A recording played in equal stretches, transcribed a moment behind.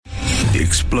The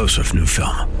explosive new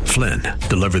film, Flynn,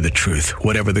 deliver the truth,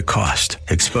 whatever the cost,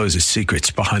 exposes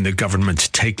secrets behind the government's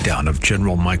takedown of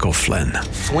General Michael Flynn.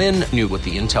 Flynn knew what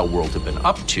the intel world had been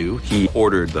up to. He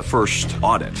ordered the first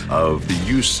audit of the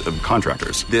use of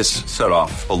contractors. This set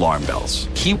off alarm bells.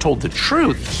 He told the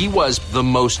truth. He was the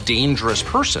most dangerous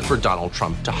person for Donald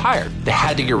Trump to hire. They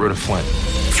had to get rid of Flynn.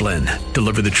 Flynn,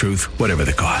 deliver the truth, whatever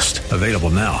the cost. Available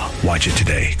now. Watch it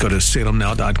today. Go to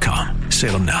salemnow.com.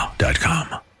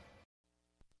 salemnow.com.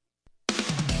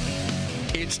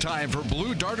 It's time for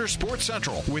Blue Darter Sports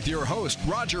Central with your host,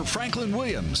 Roger Franklin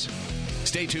Williams.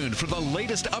 Stay tuned for the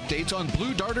latest updates on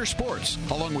Blue Darter Sports,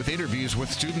 along with interviews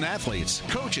with student athletes,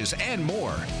 coaches, and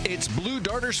more. It's Blue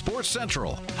Darter Sports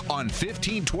Central on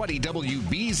 1520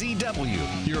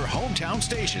 WBZW, your hometown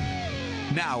station.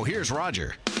 Now, here's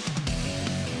Roger.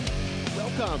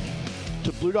 Welcome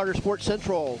to Blue Darter Sports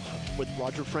Central with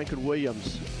Roger Franklin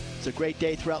Williams. It's a great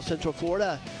day throughout Central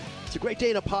Florida. It's a great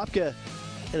day in Apopka,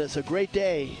 and it's a great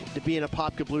day to be in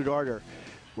Apopka Blue Darter.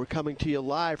 We're coming to you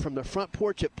live from the front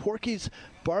porch at Porky's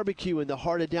Barbecue in the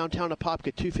heart of downtown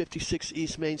Apopka, 256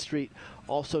 East Main Street,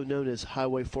 also known as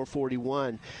Highway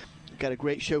 441. We've got a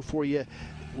great show for you.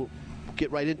 We'll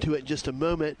get right into it in just a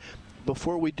moment.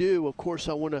 Before we do, of course,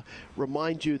 I want to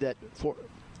remind you that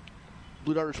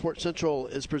Blue Darter Sports Central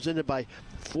is presented by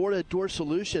Florida Door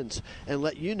Solutions, and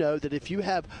let you know that if you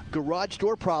have garage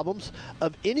door problems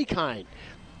of any kind,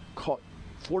 call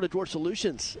Florida Door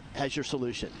Solutions as your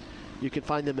solution. You can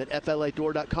find them at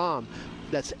fladoor.com.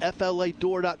 That's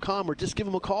fladoor.com, or just give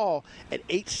them a call at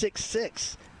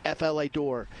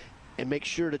 866-FLA-DOOR and be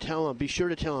sure to tell them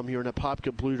you're in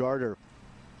Apopka Blue Darter.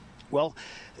 Well,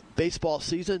 baseball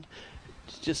season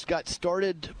just got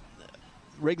started.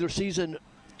 Regular season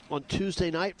on Tuesday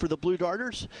night for the Blue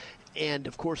Darters. And,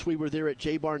 of course, we were there at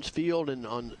J. Barnes Field, and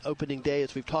on opening day,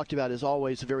 as we've talked about, is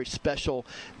always a very special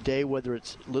day, whether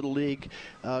it's Little League,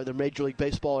 the Major League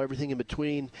Baseball, everything in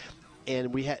between.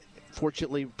 And we had,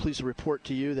 fortunately, pleased to report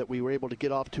to you that we were able to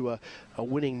get off to a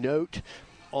winning note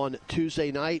on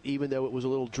Tuesday night, even though it was a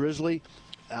little drizzly.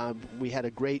 We had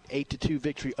a great 8-2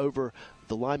 victory over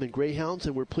the Lyman Greyhounds,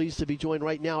 and we're pleased to be joined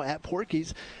right now at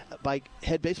Porky's by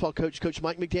head baseball coach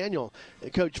Mike McDaniel.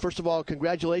 Coach, first of all,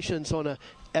 congratulations on an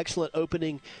excellent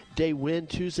opening day win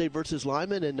Tuesday versus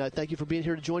Lyman, and thank you for being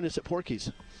here to join us at Porky's.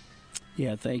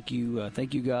 Yeah, thank you.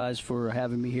 Thank you guys for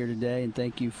having me here today, and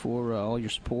thank you for all your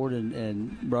support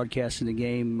and broadcasting the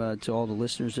game to all the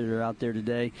listeners that are out there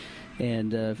today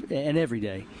and every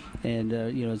day. And,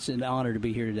 it's an honor to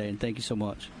be here today, and thank you so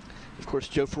much. Of course,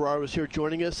 Joe Ferraro is here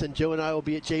joining us, and Joe and I will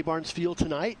be at J. Barnes Field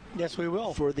tonight. Yes, we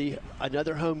will. For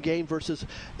another home game versus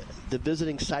the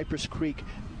visiting Cypress Creek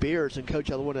Bears. And,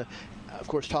 Coach, I want to, of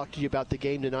course, talk to you about the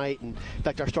game tonight. And, in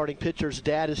fact, our starting pitcher's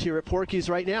dad is here at Porky's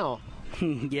right now.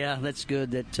 Yeah, that's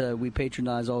good that we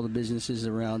patronize all the businesses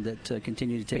around that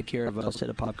continue to take care of us at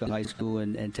Apopka High School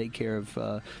and take care of,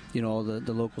 all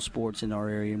the local sports in our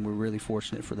area, and we're really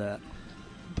fortunate for that.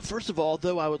 First of all,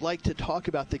 though, I would like to talk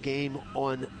about the game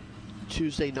on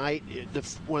Tuesday night.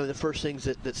 One of the first things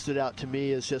that stood out to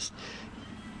me is just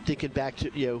thinking back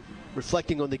to,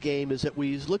 reflecting on the game, is that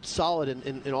we looked solid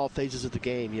in all phases of the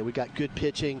game. We got good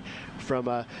pitching from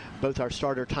both our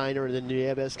starter Tyner, and then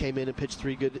Nieves came in and pitched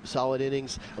 3 good solid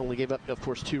innings, only gave up, of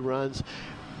course, 2 runs.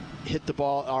 Hit the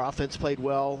ball. Our offense played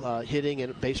well, hitting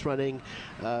and base running.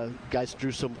 Guys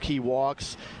drew some key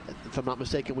walks. If I'm not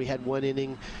mistaken, we had 1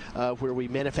 inning where we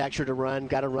manufactured a run,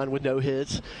 got a run with no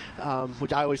hits,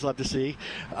 which I always love to see.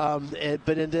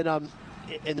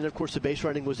 And then, of course, the base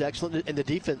running was excellent, and the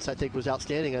defense, I think, was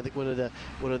outstanding. I think one of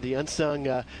the unsung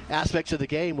aspects of the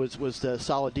game was the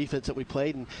solid defense that we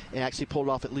played, and actually pulled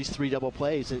off at least 3 double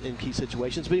plays in key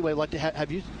situations. But anyway, I'd like to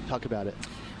have you talk about it.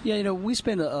 Yeah, we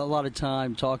spend a lot of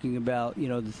time talking about,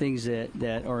 the things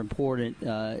that are important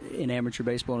in amateur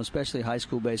baseball, and especially high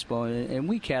school baseball, and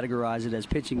we categorize it as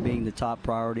pitching being the top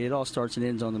priority. It all starts and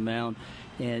ends on the mound.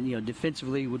 And,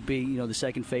 defensively would be, the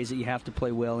second phase that you have to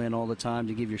play well in all the time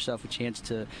to give yourself a chance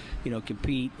to,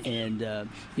 compete and,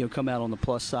 come out on the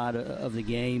plus side of the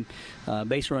game.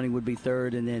 Base running would be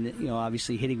third, and then,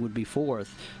 obviously hitting would be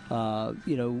fourth.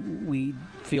 We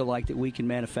feel like that we can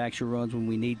manufacture runs when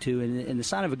we need to. And the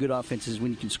sign of a good offense is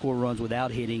when you can score runs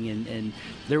without hitting. And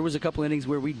there was a couple innings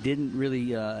where we didn't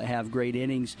really have great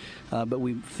innings, but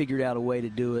we figured out a way to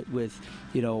do it with,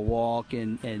 a walk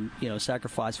and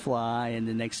sacrifice fly,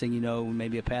 and the next thing you know,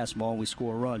 maybe a pass ball and we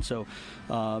score a run. So,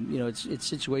 it's a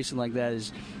situation like that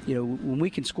is, when we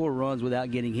can score runs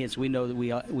without getting hits, we know that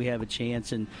we have a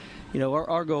chance. And,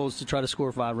 our goal is to try to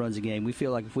score 5 runs a game. We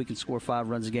feel like if we can score 5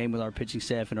 runs a game with our pitching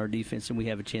staff and our defense, then we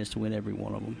have a chance to win every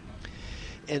one of them.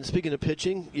 And speaking of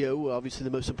pitching, obviously the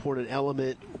most important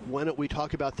element. Why don't we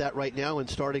talk about that right now? And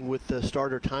starting with the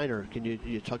starter Tyner, can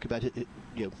you talk about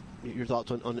your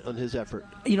thoughts on his effort?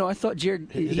 I thought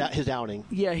Jared his outing.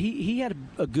 Yeah, he had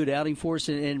a good outing for us.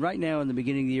 And right now in the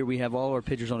beginning of the year, we have all our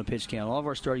pitchers on a pitch count. All of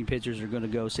our starting pitchers are going to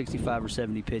go 65 or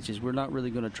 70 pitches. We're not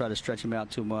really going to try to stretch him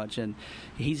out too much. And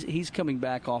he's coming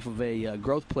back off of a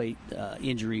growth plate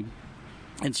injury.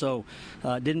 And so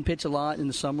didn't pitch a lot in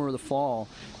the summer or the fall.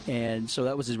 And so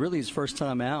that was really his first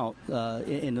time out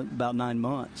in about 9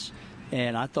 months.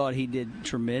 And I thought he did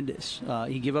tremendous.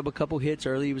 He gave up a couple hits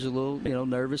early. He was a little,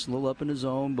 nervous, a little up in his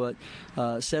zone, but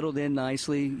settled in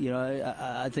nicely.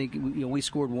 I think we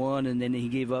scored one, and then he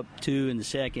gave up two in the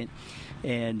second.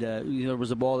 And there was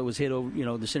a ball that was hit over,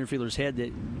 the center fielder's head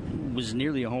that was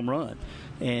nearly a home run.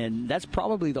 And that's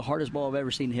probably the hardest ball I've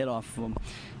ever seen hit off of him.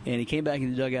 And he came back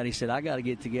in the dugout. He said, "I got to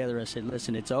get together." I said,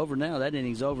 "Listen, it's over now. That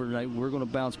inning's over. We're going to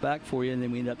bounce back for you." And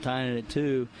then we ended up tying it at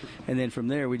 2. And then from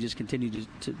there, we just continued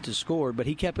to score. But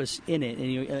he kept us in it.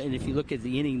 And if you look at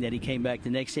the inning that he came back,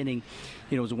 the next inning,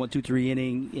 it was a 1-2-3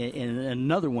 inning and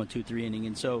another 1-2-3 inning.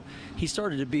 And so he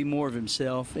started to be more of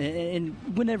himself. And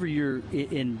whenever you're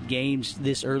in games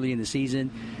this early in the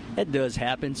season, that does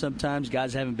happen sometimes.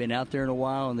 Guys haven't been out there in a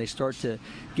while, and they start to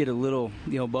get a little,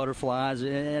 butterflies.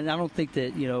 And I don't think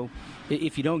that,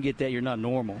 if you don't get that, you're not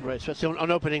normal. Right, especially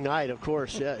on opening night, of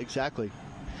course. Yeah, exactly.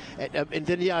 And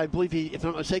then, I believe if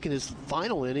I'm not mistaken, his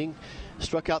final inning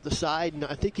struck out the side, and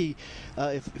I think he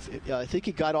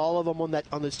got all of them on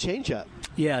this changeup.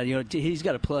 Yeah, he's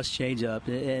got a plus changeup,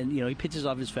 and he pitches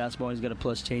off his fastball. He's got a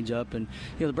plus changeup, and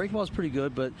the breaking ball is pretty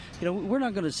good. But we're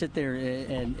not going to sit there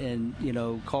and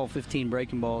call 15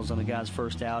 breaking balls on a guy's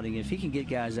first outing. If he can get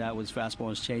guys out with his fastball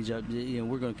and his changeup,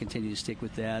 we're going to continue to stick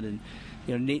with that. And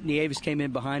Nieves came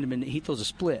in behind him, and he throws a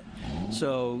split.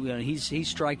 So he's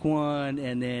strike one,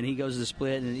 and then he goes to the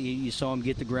split, and you saw him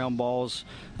get the ground balls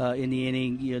in the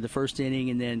inning, the first inning,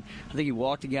 and then I think he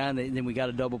walked a guy, and then we got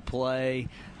a double play.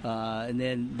 And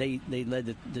then they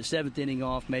led the seventh inning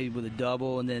off maybe with a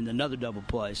double and then another double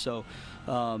play. So,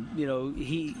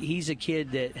 he's a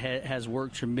kid that has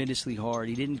worked tremendously hard.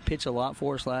 He didn't pitch a lot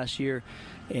for us last year.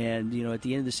 And, at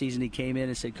the end of the season, he came in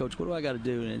and said, "Coach, what do I got to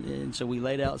do?" And so we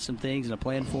laid out some things and a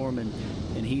plan for him,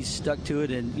 and he's stuck to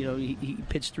it. And, he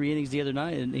pitched 3 innings the other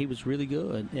night, and he was really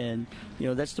good. And,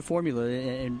 that's the formula.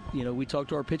 And we talked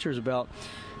to our pitchers about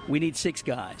we need 6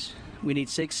 guys. We need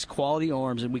 6 quality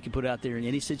arms, and we can put out there in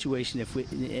any situation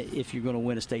if you're going to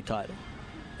win a state title.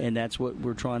 And that's what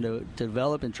we're trying to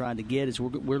develop and trying to get is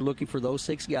we're looking for those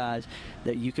 6 guys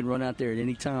that you can run out there at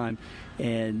any time.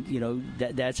 And,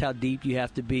 that's how deep you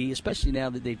have to be, especially now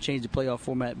that they've changed the playoff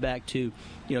format back to,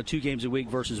 2 games a week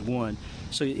versus 1.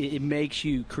 So it makes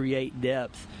you create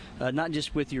depth, not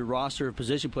just with your roster of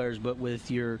position players, but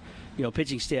with your,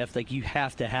 pitching staff. Like, you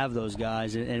have to have those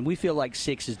guys. And we feel like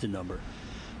 6 is the number.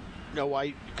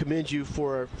 I commend you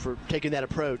for taking that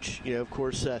approach. Of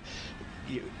course,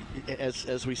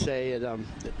 as we say, and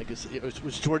I guess it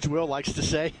was George Will likes to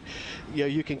say,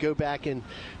 you can go back and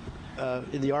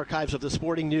in the archives of the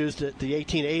Sporting News to the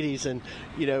 1880s, and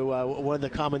one of the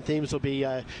common themes will be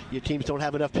your teams don't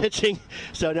have enough pitching.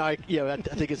 So now I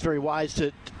think it's very wise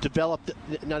to develop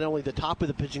not only the top of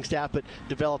the pitching staff, but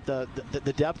develop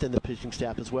the depth in the pitching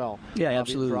staff as well. Yeah,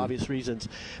 absolutely, for obvious reasons.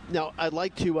 Now I'd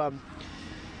like to.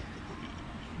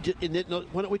 And then,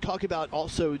 why don't we talk about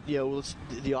also,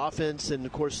 the offense, and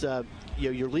of course,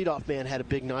 your leadoff man had a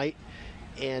big night,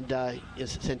 and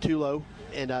Santulo,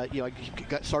 and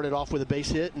got started off with a base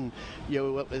hit, and it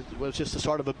was just the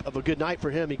start of a good night for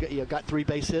him. He got 3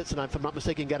 base hits, and if I'm not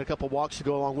mistaken, got a couple walks to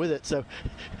go along with it. So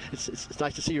it's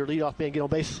nice to see your leadoff man get on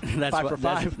base 5 for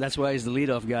 5. That's why he's the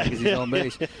leadoff guy, because he's on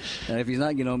base. And if he's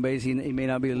not getting on base, he may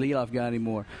not be the leadoff guy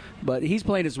anymore. But he's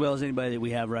playing as well as anybody that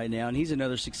we have right now, and he's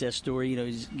another success story.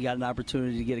 He's got an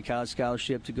opportunity to get a college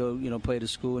scholarship to go, play at a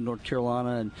school in North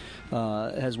Carolina,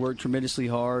 and has worked tremendously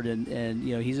hard. And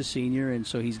he's a senior, and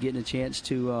so he's getting a chance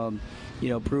to,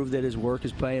 prove that his work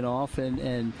is paying off,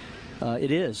 and it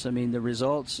is. I mean, the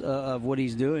results of what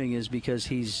he's doing is because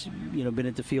he's, been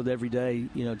at the field every day,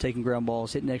 taking ground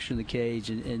balls, hitting extra in the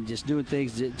cage, and just doing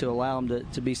things to allow him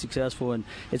to be successful. And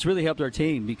it's really helped our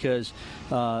team because,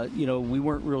 we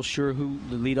weren't real sure who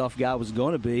the leadoff guy was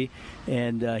going to be,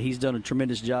 and he's done a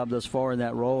tremendous job thus far in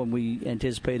that role, and we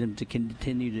anticipate him to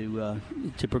continue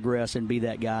to progress and be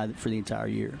that guy for the entire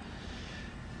year.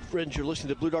 Friends, you're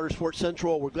listening to Blue Darter Sports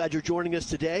Central. We're glad you're joining us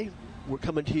today. We're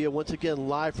coming to you once again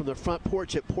live from the front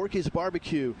porch at Porky's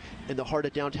Barbecue in the heart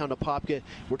of downtown Apopka.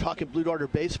 We're talking Blue Darter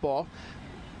baseball.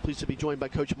 Pleased to be joined by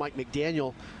Coach Mike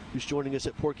McDaniel, who's joining us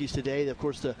at Porky's today. Of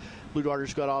course, the Blue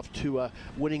Darters got off to a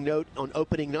winning note on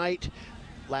opening night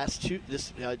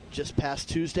just past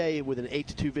Tuesday with an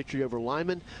 8-2 victory over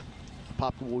Lyman.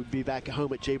 Popka will be back at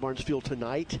home at J. Barnes Field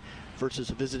tonight versus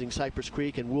visiting Cypress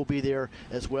Creek, and we'll be there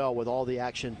as well with all the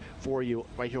action for you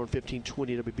right here on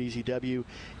 1520 WBZW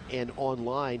and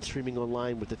online, streaming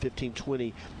online with the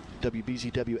 1520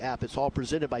 WBZW app. It's all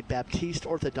presented by Baptiste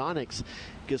Orthodontics.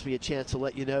 Gives me a chance to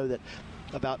let you know that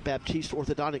about Baptiste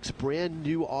Orthodontics' brand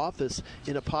new office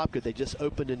in Apopka. They just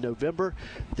opened in November.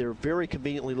 They're very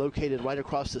conveniently located right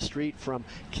across the street from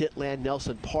Kitland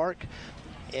Nelson Park.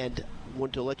 And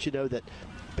want to let you know that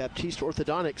Baptiste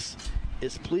Orthodontics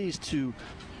is pleased to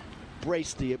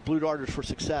brace the Blue Darters for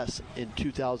success in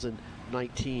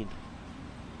 2019.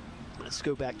 Let's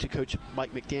go back to Coach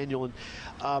Mike McDaniel.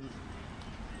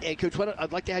 And Coach,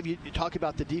 I'd like to have you talk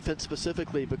about the defense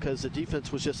specifically, because the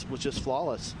defense was just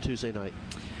flawless Tuesday night.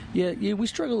 Yeah, we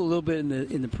struggled a little bit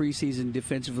in the preseason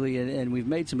defensively, and we've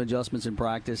made some adjustments in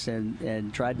practice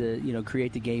and tried to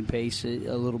create the game pace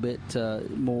a little bit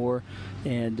more,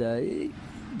 and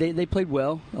they played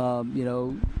well.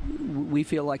 We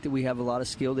feel like that we have a lot of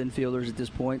skilled infielders at this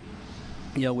point.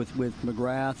 With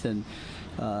McGrath and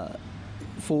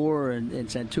Four and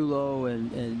Santulo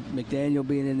and McDaniel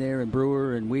being in there, and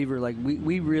Brewer and Weaver. Like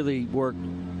we really worked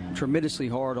tremendously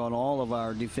hard on all of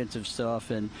our defensive stuff,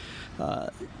 and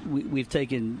we've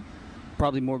taken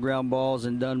probably more ground balls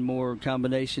and done more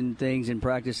combination things in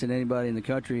practice than anybody in the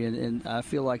country, and I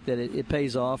feel like that it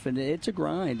pays off, and it's a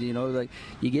grind. Like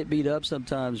you get beat up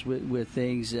sometimes with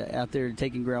things out there,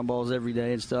 taking ground balls every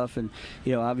day and stuff, and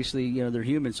obviously they're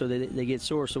human, so they get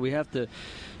sore. So we have to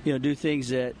do things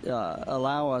that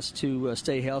allow us to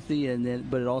stay healthy,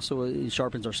 but it also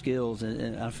sharpens our skills,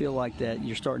 and I feel like that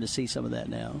you're starting to see some of that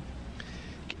now.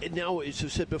 And now, as you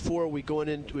said before, we're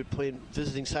playing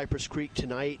visiting Cypress Creek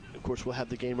tonight. Of course, we'll have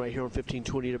the game right here on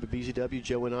 1520 WBZW,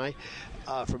 Joe and I,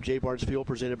 from J. Barnes Field,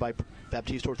 presented by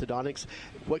Baptiste Orthodontics.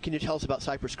 What can you tell us about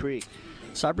Cypress Creek?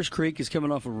 Cypress Creek is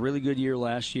coming off a really good year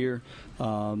last year.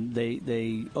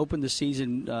 They opened the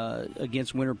season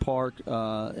against Winter Park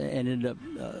and ended up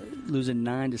losing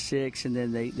 9-6, and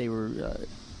then they were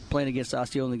playing against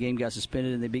Osceola, and the game got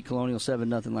suspended, and they beat Colonial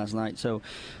 7-0 last night. So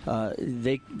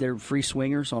they're free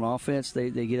swingers on offense. They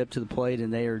get up to the plate,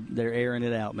 and they're airing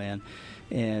it out, man.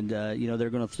 And they're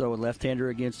going to throw a left-hander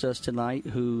against us tonight,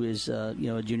 who is a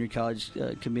junior college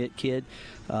commit kid.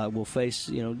 We'll face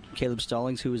Caleb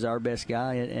Stallings, who is our best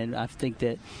guy, and I think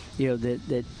that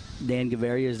that Dan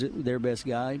Gavaria is their best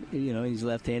guy. He's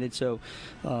left-handed, so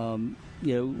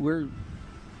we're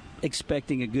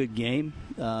expecting a good game,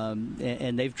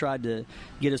 and they've tried to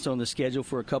get us on the schedule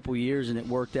for a couple years, and it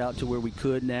worked out to where we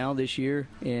could now this year,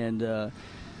 and they're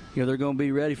going to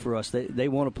be ready for us. They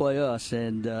want to play us,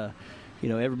 and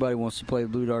everybody wants to play the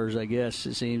Blue Darters, I guess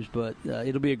it seems, but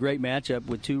it'll be a great matchup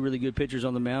with two really good pitchers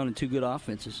on the mound and two good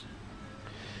offenses.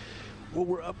 Well,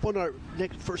 we're up on our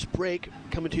first break,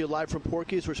 coming to you live from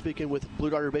Porky's. We're speaking with Blue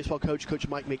Darter baseball coach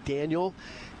Mike McDaniel.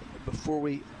 Before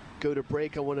we go to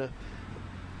break, I want to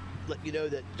let you know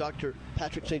that Dr.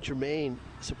 Patrick St. Germain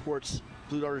supports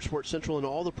Blue Darter Sports Central and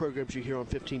all the programs you hear on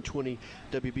 1520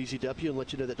 WBZW, and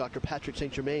let you know that Dr. Patrick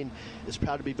St. Germain is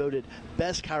proud to be voted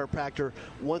best chiropractor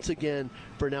once again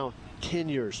for now 10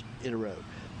 years in a row.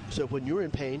 So when you're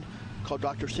in pain, call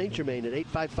Dr. St. Germain at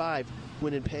 855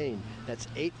 when in pain. That's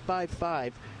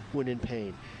 855 when in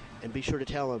pain. And be sure to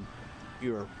tell him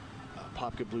you're a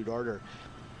Popka Blue Darter.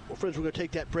 Well, friends, we're going to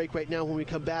take that break right now. When we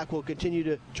come back, we'll continue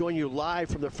to join you live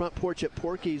from the front porch at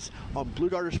Porky's on Blue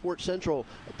Darter Sports Central.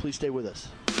 Please stay with us.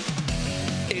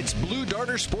 It's Blue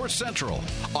Darter Sports Central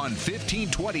on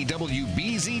 1520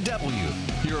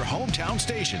 WBZW, your hometown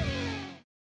station.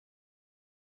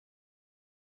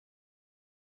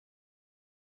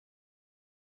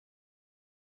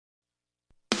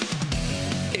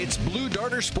 It's Blue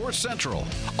Darter Sports Central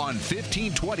on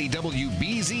 1520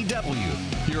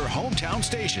 WBZW, your hometown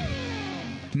station.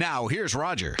 Now, here's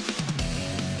Roger.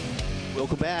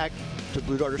 Welcome back to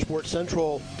Blue Darter Sports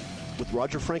Central with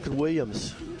Roger Franklin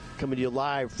Williams, coming to you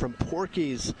live from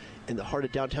Porky's in the heart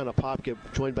of downtown Apopka,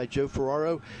 joined by Joe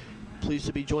Ferraro. Pleased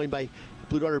to be joined by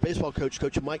Blue Darter baseball coach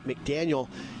Mike McDaniel.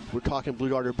 We're talking Blue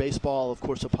Darter baseball. Of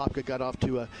course, Apopka got off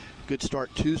to a good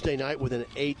start Tuesday night with an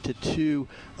 8-2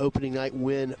 opening night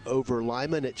win over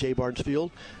Lyman at J. Barnes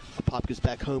Field. Apopka's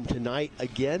back home tonight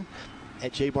again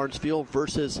at J. Barnes Field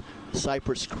versus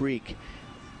Cypress Creek.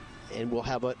 And we'll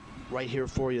have it right here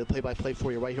for you, the play-by-play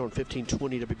for you right here on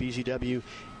 1520 WBZW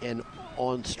and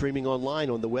on streaming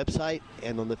online on the website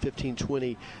and on the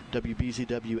 1520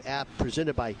 WBZW app,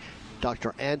 presented by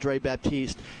Dr. Andre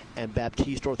Baptiste and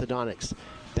Baptiste Orthodontics.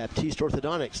 Baptiste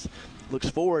Orthodontics looks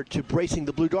forward to bracing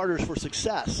the Blue Darters for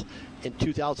success in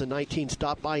 2019.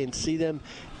 Stop by and see them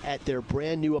at their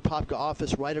brand new Apopka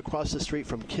office right across the street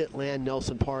from Kit Land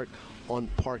Nelson Park on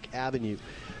Park Avenue.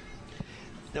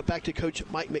 Now back to Coach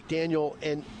Mike McDaniel.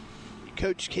 And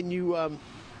Coach, can you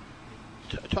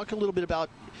talk a little bit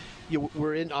about,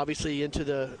 we're obviously into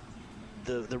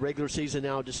the regular season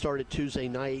now, just started Tuesday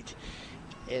night.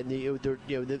 And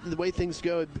the way things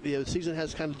go, the season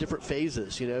has kind of different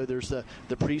phases. There's the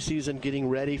preseason, getting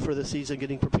ready for the season,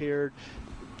 getting prepared.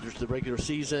 There's the regular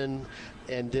season,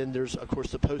 and then there's, of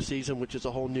course, the postseason, which is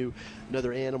a whole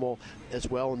another animal as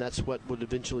well, and that's what would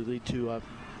eventually lead to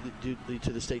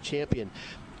the state champion.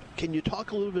 Can you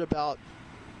talk a little bit about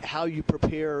how you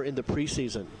prepare in the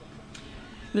preseason?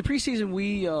 In the preseason,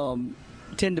 we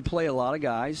tend to play a lot of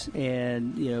guys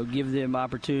and give them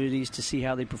opportunities to see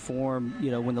how they perform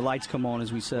when the lights come on,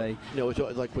 as we say,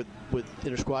 like with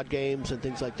inter-squad games and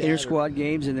things like that. Inter-squad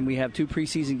games, and then we have 2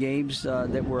 preseason games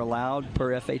that were allowed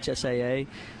per FHSAA,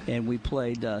 and we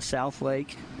played South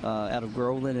Lake out of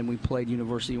Groveland, and we played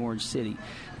University of Orange City,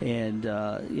 and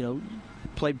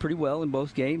played pretty well in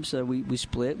both games. We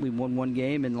split. We won one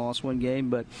game and lost one game.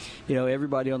 But,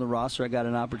 everybody on the roster, I got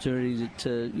an opportunity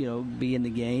to be in the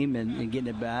game and get in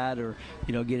at bat or,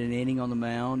 get an inning on the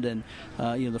mound. And,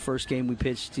 the first game we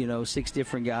pitched, 6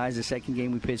 different guys. The second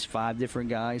game we pitched 5 different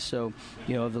guys. So,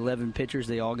 of 11 pitchers,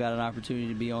 they all got an opportunity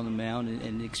to be on the mound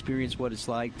and experience what it's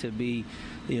like to be,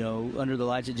 under the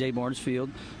lights at Jay Barnes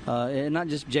Field. And not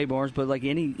just Jay Barnes, but like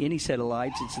any set of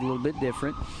lights, it's a little bit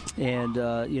different. And,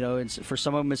 it's, for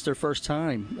some of them, it's their first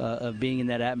time of being in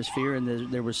that atmosphere,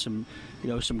 and there was some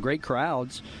great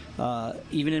crowds,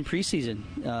 even in preseason.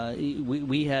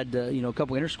 We had a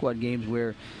couple inter-squad games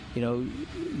where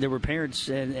there were parents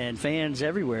and fans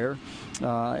everywhere,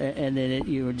 and then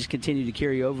it just continued to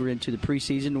carry over into the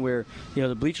preseason where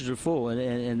the bleachers were full,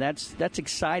 and that's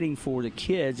exciting for the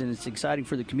kids, and it's exciting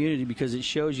for the community because it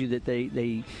shows you that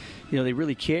they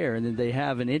really care and that they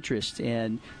have an interest,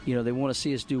 and they want to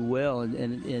see us do well,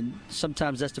 and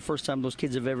sometimes that's the first time those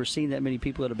kids have ever seen that many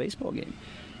people at a baseball game.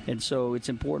 And so it's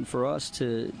important for us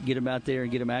to get them out there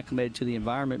and get them acclimated to the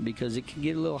environment, because it can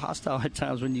get a little hostile at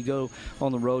times when you go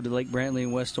on the road to Lake Brantley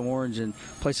and West Orange and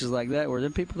places like that, where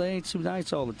them people, they ain't so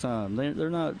nice all the time. They're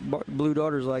not Blue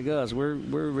Darters like us. We're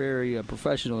very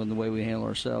professional in the way we handle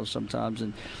ourselves sometimes,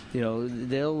 and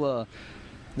they'll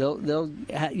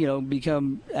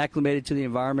become acclimated to the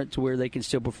environment to where they can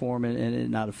still perform and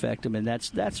not affect them, and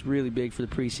that's really big for the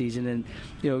preseason,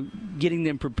 and getting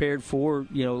them prepared for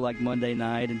like Monday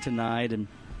night and tonight, and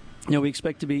we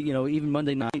expect to be even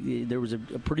Monday night there was a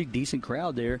pretty decent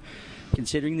crowd there,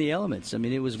 considering the elements. I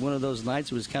mean, it was one of those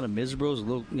nights. It was kind of miserable. It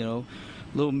was a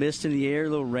little mist in the air, a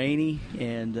little rainy,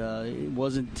 and it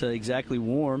wasn't exactly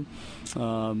warm,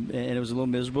 and it was a little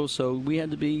miserable. So we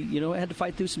had to be, had to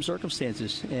fight through some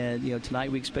circumstances. And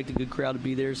tonight we expect a good crowd to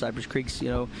be there. Cypress Creek's,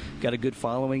 got a good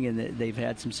following, and they've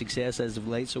had some success as of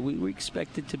late. So we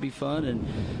expect it to be fun.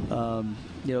 And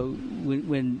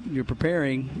when you're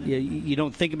preparing, you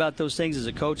don't think about those things as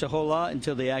a coach a whole lot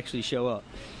until they actually show up.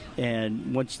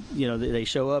 And once they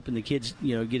show up and the kids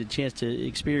get a chance to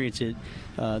experience it,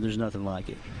 there's nothing like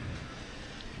it.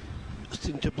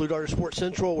 Listening to Blue Darter Sports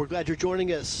Central, we're glad you're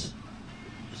joining us.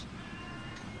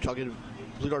 Talking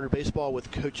Blue Darter baseball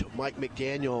with Coach Mike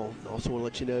McDaniel. Also want to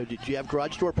let you know, did you have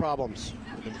garage door problems?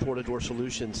 Florida Door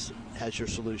Solutions has your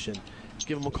solution.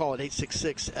 Give them a call at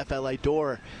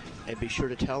 866-FLA-DOOR, and be sure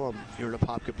to tell them you're an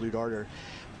Apopka Blue Darter.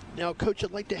 Now, Coach,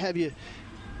 I'd like to have you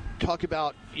talk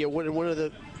about one of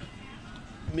the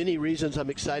many reasons I'm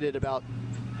excited about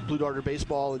Blue Darter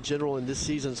baseball in general and this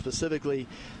season specifically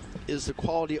is the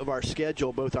quality of our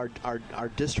schedule, both our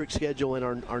district schedule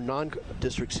and our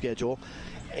non-district schedule.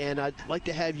 And I'd like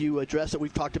to have you address it.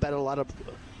 We've talked about it a lot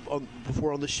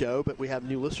before on the show, but we have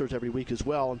new listeners every week as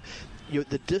well. And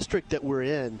the district that we're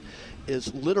in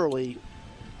is literally,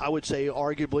 I would say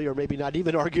arguably, or maybe not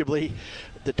even arguably,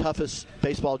 the toughest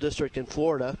baseball district in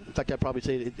Florida. In fact, I'd probably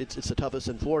say it's the toughest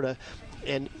in Florida,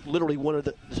 and literally one of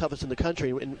the toughest in the country.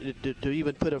 And to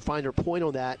even put a finer point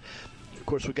on that, of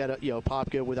course, we've got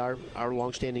Apopka with our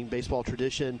longstanding baseball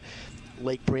tradition.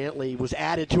 Lake Brantley was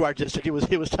added to our district.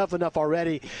 It was tough enough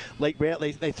already. Lake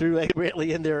Brantley, they threw Lake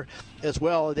Brantley in there as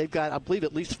well. They've got, I believe,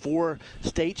 at least 4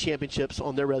 state championships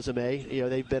on their resume.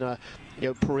 They've been a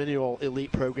perennial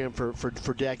elite program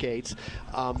for decades.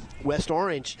 West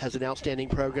Orange has an outstanding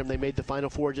program. They made the Final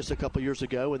Four just a couple years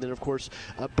ago. And then, of course,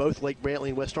 both Lake Brantley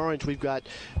and West Orange, we've got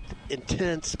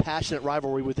intense, passionate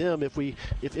rivalry with them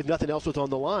if nothing else was on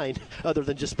the line other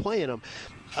than just playing them.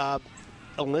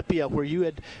 Olympia, where you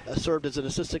had served as an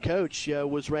assistant coach,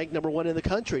 was ranked number 1 in the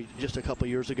country just a couple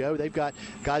years ago. They've got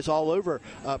guys all over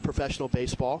professional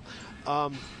baseball.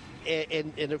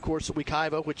 And of course,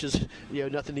 Wekiva, which is,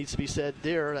 nothing needs to be said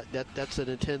there. That's an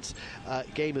intense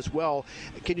game as well.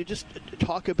 Can you just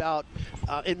talk about,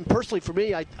 and personally for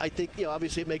me, I think,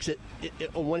 obviously it makes it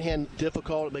on one hand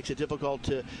difficult. It makes it difficult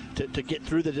to get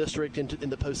through the district in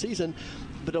the postseason.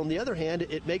 But on the other hand,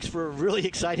 it makes for a really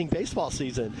exciting baseball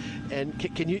season. And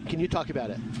can you talk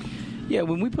about it? Yeah,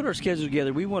 when we put our schedule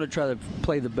together, we want to try to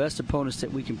play the best opponents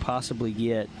that we can possibly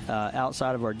get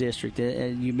outside of our district.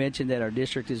 And you mentioned that our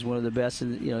district is one of the best,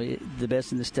 the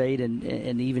best in the state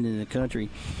and even in the country.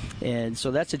 And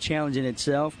so that's a challenge in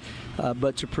itself.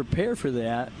 But to prepare for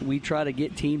that, we try to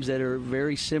get teams that are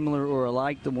very similar or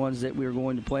alike the ones that we're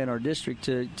going to play in our district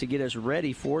to get us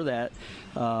ready for that,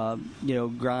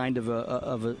 grind of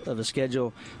a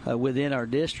schedule within our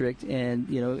district and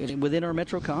within our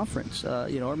Metro Conference.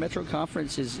 Our Metro Conference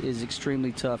is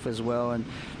extremely tough as well, and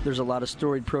there's a lot of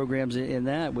storied programs in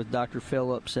that with Dr.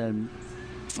 Phillips and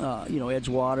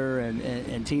Edgewater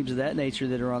and teams of that nature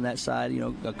that are on that side.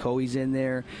 Coe's in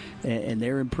there, and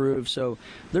they're improved. So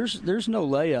there's no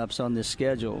layups on this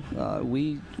schedule.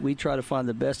 We try to find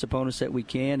the best opponents that we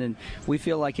can, and we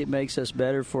feel like it makes us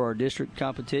better for our district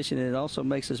competition, and it also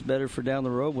makes us better for down the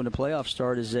road when the playoffs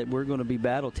start, is that we're going to be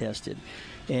battle tested.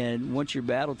 And once you're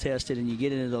battle tested and you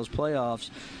get into those playoffs,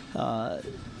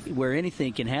 where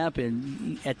anything can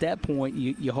happen, at that point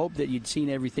you hope that you'd seen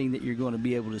everything that you're going to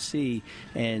be able to see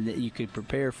and that you could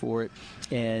prepare for it,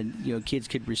 and kids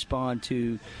could respond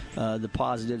to the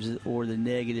positives or the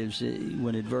negatives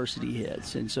when adversity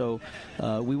hits. And so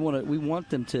we want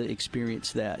them to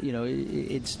experience that.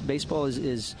 It's baseball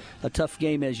is a tough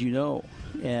game, as you know,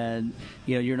 and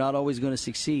you're not always going to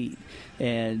succeed.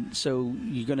 And so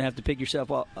you're going to have to pick yourself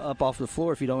up off the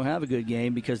floor if you don't have a good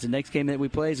game, because the next game that we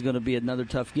play is going to be another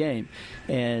tough game.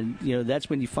 And, that's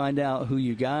when you find out who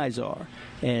you guys are.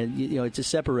 And, it's a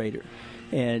separator.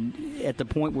 And at the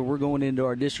point where we're going into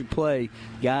our district play,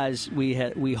 guys, we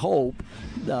hope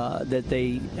that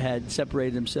they had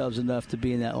separated themselves enough to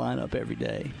be in that lineup every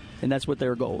day. And that's what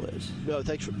their goal is. No,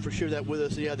 thanks for sharing that with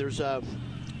us. Yeah, there's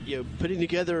putting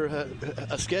together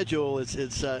a schedule.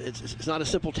 It's not a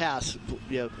simple task.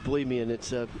 Believe me, and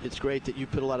it's great that you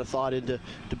put a lot of thought into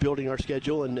building our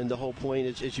schedule. And the whole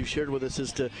point, as you shared with us,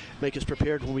 is to make us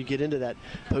prepared when we get into that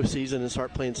postseason and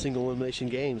start playing single elimination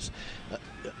games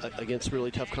against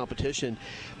really tough competition.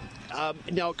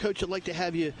 Now, Coach, I'd like to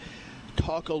have you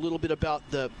talk a little bit about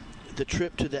the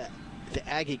trip to the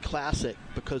Aggie Classic,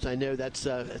 because I know it's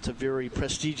a very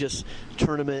prestigious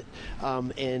tournament,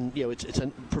 and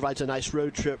it provides a nice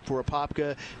road trip for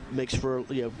Apopka, makes for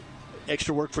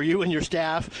extra work for you and your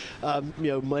staff.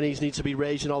 Money needs to be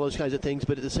raised and all those kinds of things,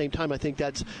 but at the same time, I think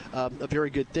that's a very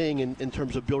good thing in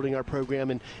terms of building our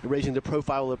program and raising the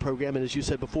profile of the program, and as you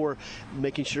said before,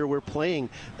 making sure we're playing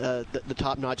the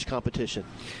top-notch competition.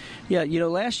 Yeah,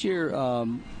 last year,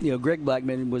 Greg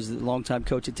Blackman was the longtime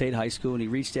coach at Tate High School, and he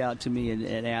reached out to me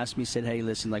and asked me, said, hey,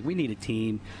 listen, we need a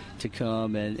team to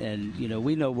come, and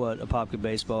we know what Apopka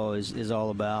baseball is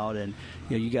all about, and,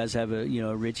 you guys have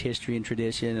a rich history and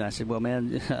tradition. And I said, well,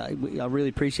 man, I really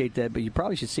appreciate that, but you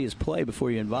probably should see us play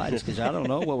before you invite us, because I don't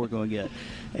know what we're going to get.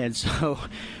 And so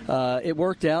it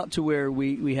worked out to where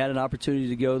we had an opportunity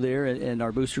to go there, and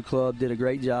our booster club did a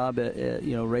great job at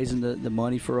raising the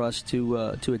money for us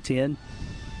to attend.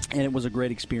 And it was a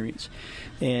great experience.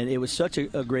 And it was such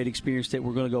a great experience that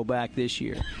we're going to go back this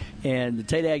year. And the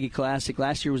Tate Aggie Classic,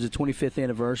 last year was the 25th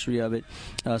anniversary of it.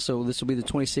 So this will be the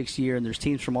 26th year, and there's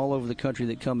teams from all over the country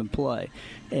that come and play.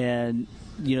 And,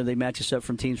 they match us up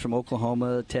from teams from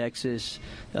Oklahoma, Texas,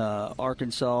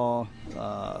 Arkansas,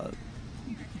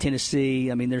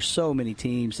 Tennessee. I mean, there's so many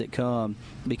teams that come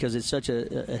because it's such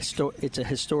it's a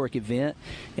historic event,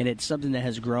 and it's something that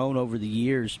has grown over the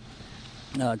years.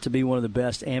 To be one of the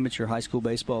best amateur high school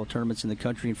baseball tournaments in the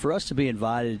country. And for us to be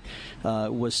invited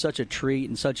was such a treat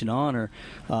and such an honor.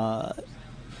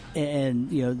 and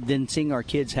then seeing our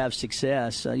kids have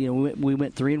success. We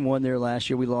went 3-1 there last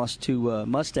year. We lost to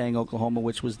Mustang, Oklahoma,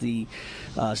 which was the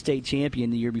state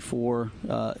champion the year before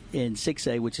in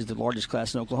 6A, which is the largest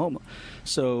class in Oklahoma.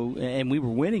 So, and we were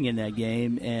winning in that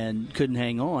game and couldn't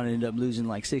hang on. Ended up losing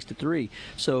like 6-3.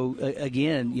 So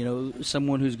again,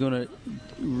 someone who's going to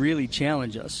really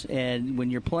challenge us. And when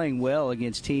you're playing well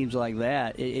against teams like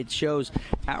that, it shows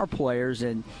our players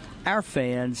and our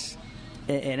fans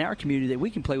and our community that we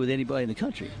can play with anybody in the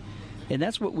country. And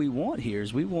that's what we want here,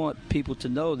 is we want people to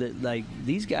know that, like,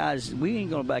 these guys, we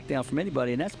ain't going to back down from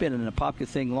anybody. And that's been an Apopka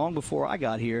thing long before I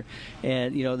got here.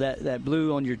 And, that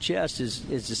blue on your chest is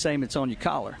the same that's on your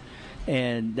collar.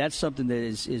 And that's something that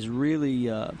is really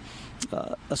a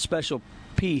special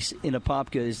piece in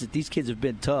Apopka, is that these kids have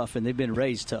been tough and they've been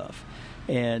raised tough.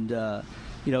 And,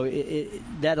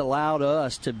 that allowed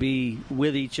us to be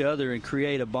with each other and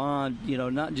create a bond,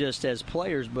 not just as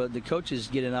players, but the coaches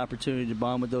get an opportunity to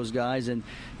bond with those guys. And,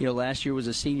 last year was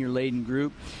a senior-laden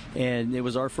group, and it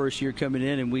was our first year coming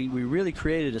in, and we really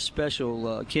created a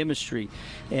special chemistry.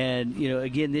 And,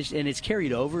 again, and it's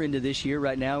carried over into this year.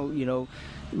 Right now,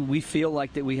 we feel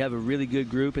like that we have a really good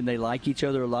group, and they like each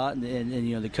other a lot,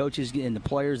 and the coaches and the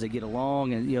players, they get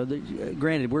along. And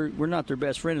granted, we're not their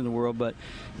best friend in the world, but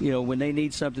when they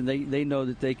need something, they know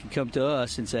that they can come to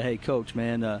us and say, hey, coach,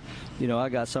 man, I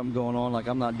got something going on, like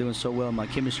I'm not doing so well in my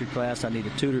chemistry class, I need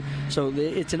a tutor. So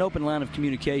it's an open line of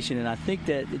communication, and I think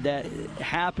that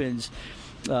happens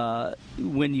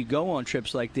when you go on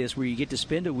trips like this, where you get to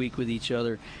spend a week with each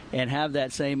other and have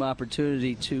that same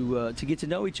opportunity to get to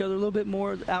know each other a little bit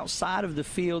more outside of the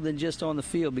field than just on the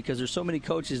field, because there's so many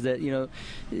coaches that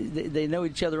they know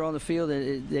each other on the field,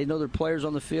 they know their players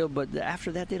on the field, but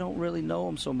after that they don't really know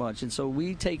them so much. And so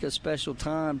we take a special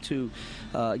time to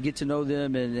get to know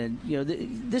them, and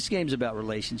this game's about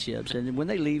relationships. And when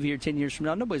they leave here 10 years from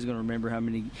now, nobody's going to remember how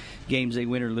many games they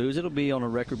win or lose. It'll be on a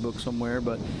record book somewhere,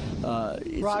 but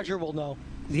Roger will know.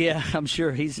 Yeah, I'm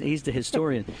sure he's the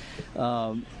historian.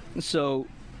 So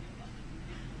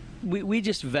we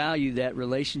just value that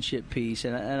relationship piece,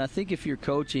 and I think if you're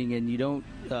coaching and you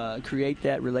don't create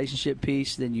that relationship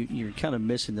piece, then you're kind of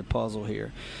missing the puzzle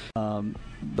here.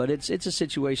 But it's a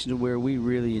situation where we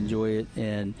really enjoy it,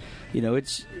 and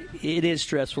it is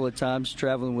stressful at times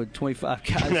traveling with 25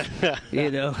 guys,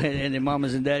 and their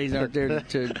mamas and daddies aren't there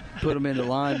to put them into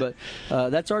line. But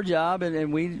that's our job,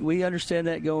 and we understand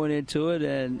that going into it,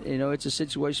 and it's a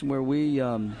situation where we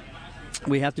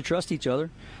have to trust each other.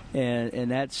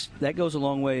 And that goes a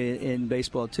long way in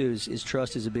baseball too. Is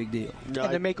trust is a big deal. And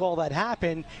to make all that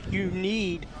happen, you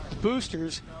need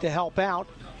boosters to help out,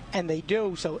 and they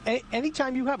do. So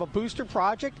anytime you have a booster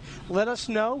project, let us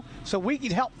know so we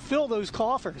can help fill those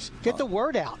coffers. Get the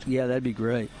word out. Yeah, that'd be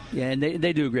great. Yeah, and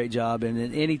they do a great job.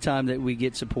 And any time that we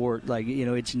get support,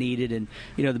 it's needed. And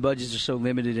the budgets are so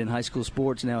limited in high school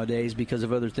sports nowadays because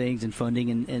of other things and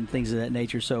funding and things of that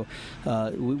nature. So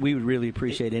we would really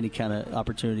appreciate any kind of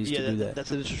opportunities to do that.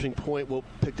 That's an interesting point. We'll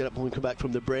pick that up when we come back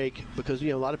from the break, because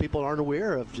a lot of people aren't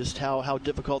aware of just how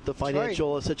difficult the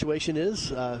financial situation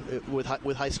is with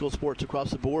high school sports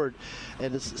across the board,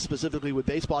 and specifically with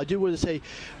baseball. I do want to say,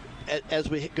 as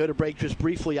we go to break, just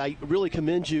briefly, I really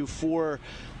commend you for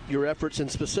your efforts,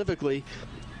 and specifically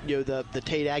the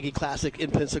Tate Aggie Classic in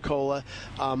Pensacola,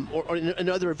 or in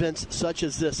other events such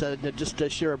as this. Just to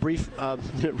share a brief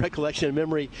recollection and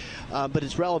memory, but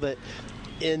it's relevant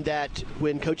in that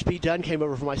when Coach Pete Dunn came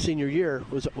over for my senior year,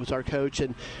 was our coach,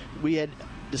 and we had,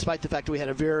 despite the fact that we had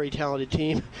a very talented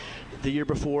team the year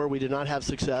before, we did not have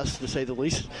success, to say the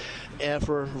least, and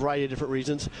for a variety of different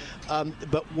reasons.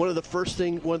 But one of the first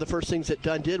things that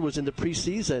Dunn did was in the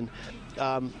preseason,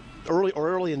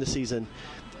 early in the season,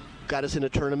 got us in a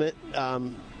tournament,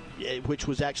 which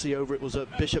was actually over. It was a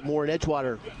Bishop Moore and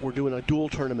Edgewater. We're doing a dual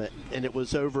tournament, and it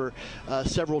was over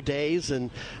several days,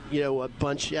 and a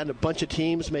bunch of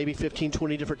teams, maybe 15,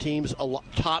 20 different teams,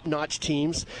 top-notch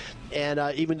teams, and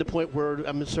even to the point where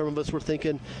some of us were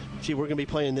thinking, gee, we're going to be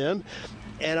playing them.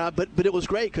 And but it was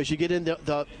great because you get in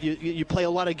you play a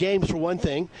lot of games for one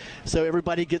thing, so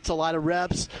everybody gets a lot of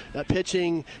reps.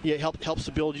 Pitching helps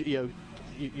to build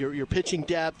your pitching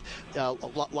depth, a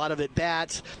lot of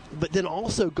at-bats, but then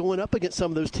also going up against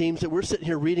some of those teams that we're sitting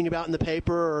here reading about in the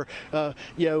paper, or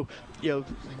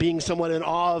being somewhat in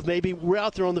awe of. Maybe we're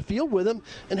out there on the field with them,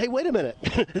 and hey, wait a minute,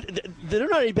 they're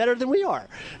not any better than we are.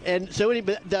 And so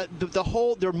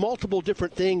there are multiple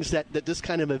different things that this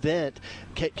kind of event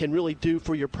can really do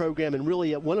for your program, and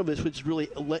really one of us would really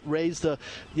raise the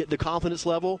confidence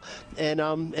level, and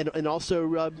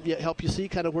also help you see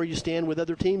kind of where you stand with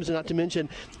other teams, and not to mention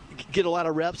get a lot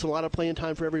of reps, a lot of playing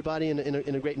time for everybody in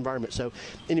a great environment. So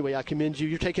anyway, I commend you.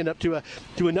 You're taking it up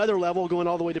to another level, going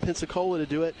all the way to Pensacola to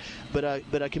do it. But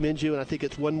I commend you, and I think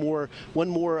it's one more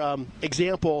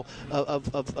example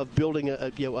of building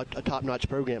a top-notch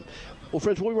program. Well,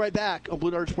 friends, we'll be right back on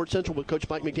Blue Darter Sports Central with Coach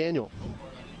Mike McDaniel.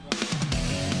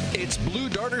 It's Blue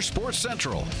Darter Sports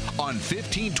Central on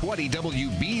 1520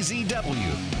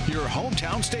 WBZW, your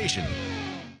hometown station.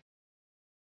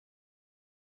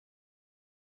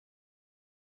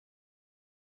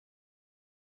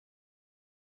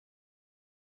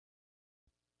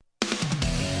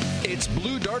 It's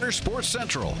Blue Darter Sports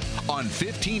Central on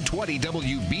 1520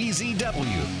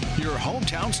 WBZW, your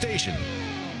hometown station.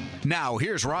 Now,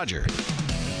 here's Roger.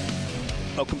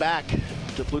 Welcome back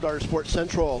to Blue Darter Sports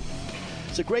Central.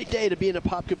 It's a great day to be in a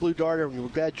Apopka Blue Darter, and we're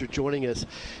glad you're joining us.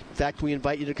 In fact, we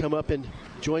invite you to come up and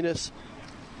join us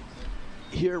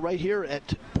right here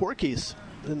at Porky's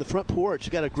in the front porch.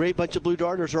 We've got a great bunch of Blue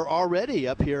Darters are already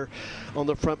up here on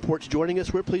the front porch joining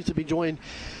us. We're pleased to be joined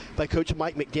by Coach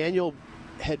Mike McDaniel,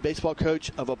 head baseball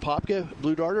coach of Apopka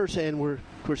Blue Darters, and of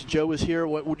course, Joe is here.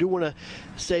 We do want to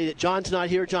say that John's not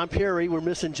here, John Perry. We're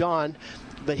missing John,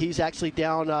 but he's actually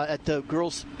down at the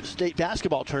girls' state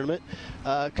basketball tournament,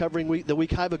 covering the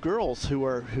Wekiva girls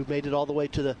who made it all the way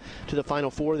to the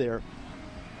Final Four there.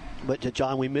 But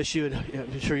John, we miss you, and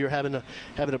I'm sure you're having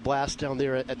a blast down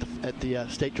there at the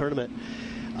state tournament.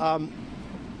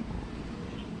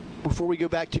 Before we go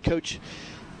back to Coach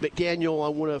McDaniel, I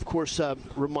want to, of course,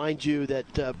 remind you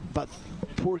that about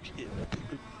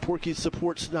Porky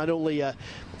supports not only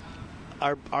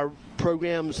our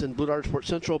programs in Blue Darter Sports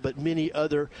Central, but many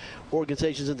other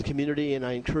organizations in the community, and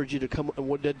I encourage you to come. And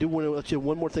what I do want to let you know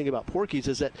one more thing about Porky's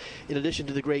is that in addition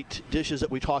to the great dishes that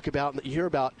we talk about and that you hear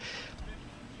about,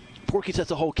 Porky's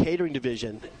has a whole catering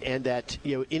division, and that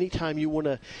anytime you want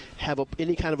to have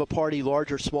any kind of a party,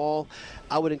 large or small,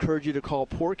 I would encourage you to call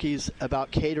Porky's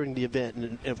about catering the event.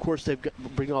 And of course,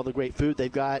 bring all the great food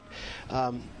they've got,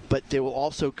 but they will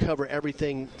also cover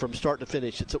everything from start to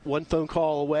finish. It's one phone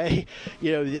call away.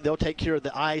 They'll take care of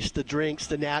the ice, the drinks,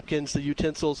 the napkins, the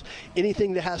utensils,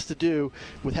 anything that has to do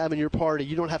with having your party.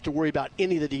 You don't have to worry about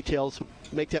any of the details.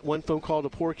 Make that one phone call to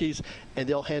Porky's, and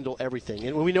they'll handle everything.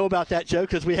 And we know about that, Joe,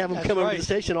 because we have them come over to the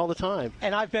station all the time.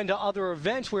 And I've been to other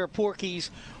events where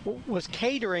Porky's was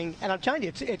catering, and I'm telling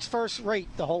you, it's first rate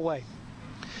the whole way.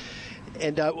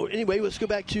 And anyway, let's go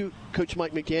back to Coach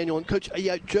Mike McDaniel. And Coach,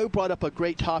 Joe brought up a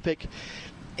great topic,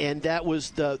 and that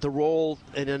was the role,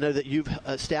 and I know that you've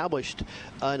established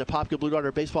an Apopka Blue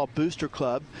Darter Baseball Booster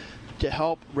Club to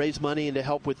help raise money and to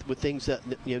help with things that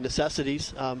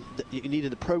necessities that you need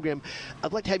in the program.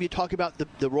 I'd like to have you talk about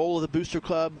the role of the Booster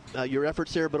Club, your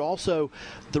efforts there, but also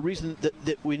the reason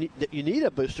that you need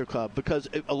a Booster Club, because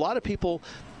a lot of people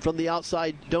from the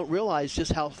outside don't realize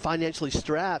just how financially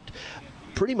strapped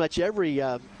pretty much every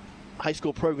high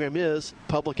school program is,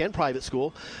 public and private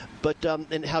school, but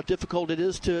and how difficult it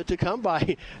is to come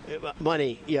by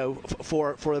money,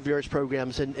 for the various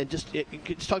programs, and just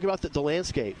talk about the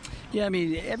landscape. Yeah, I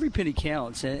mean, every penny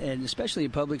counts, and especially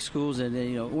in public schools,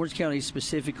 and Orange County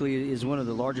specifically is one of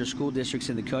the larger school districts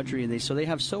in the country, and so they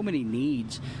have so many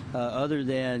needs other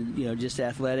than just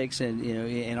athletics, and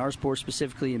in our sport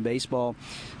specifically in baseball,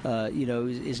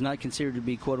 is not considered to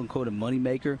be quote unquote a money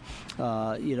maker,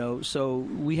 so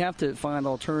we have to find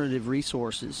alternative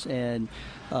resources. And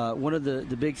one of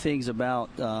the big things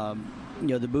about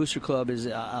the Booster Club is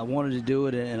I wanted to do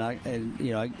it, and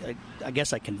I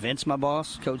guess I convinced my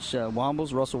boss, Coach Russell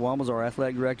Wombles, our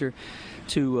athletic director,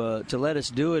 to let us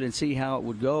do it and see how it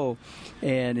would go.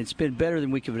 And it's been better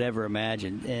than we could ever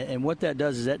imagine. And what that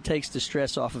does is that takes the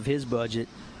stress off of his budget,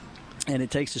 and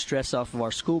it takes the stress off of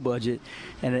our school budget,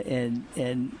 and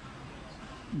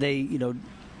they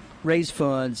raise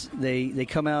funds. They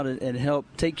come out and help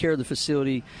take care of the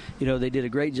facility. They did a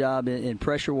great job in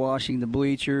pressure washing the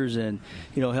bleachers and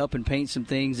helping paint some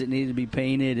things that needed to be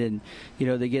painted, and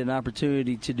they get an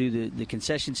opportunity to do the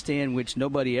concession stand, which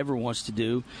nobody ever wants to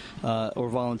do or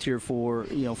volunteer for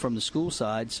from the school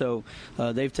side. So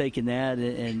they've taken that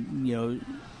and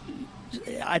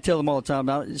I tell them all the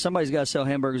time, somebody's got to sell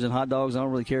hamburgers and hot dogs. I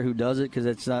don't really care who does it, because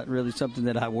that's not really something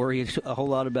that I worry a whole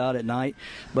lot about at night.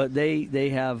 But they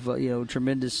have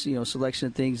tremendous selection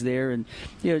of things there, and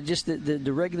just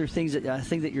the regular things that I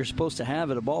think that you're supposed to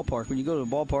have at a ballpark. When you go to a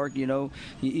ballpark,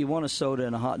 you want a soda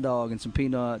and a hot dog and some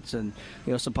peanuts and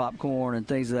some popcorn and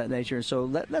things of that nature. And so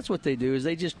that's what they do, is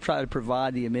they just try to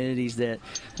provide the amenities that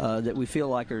we feel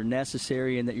like are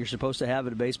necessary and that you're supposed to have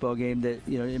at a baseball game. That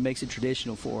it makes it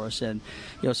traditional for us. And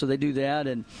And so they do that,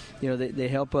 and they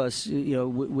help us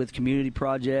with community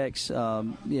projects,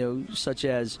 such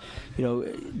as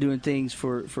doing things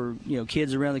for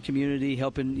kids around the community,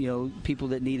 helping people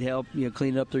that need help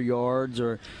cleaning up their yards,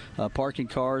 or parking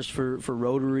cars for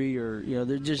Rotary, or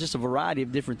there's just a variety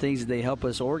of different things that they help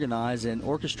us organize and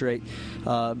orchestrate,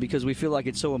 because we feel like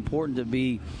it's so important to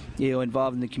be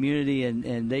involved in the community,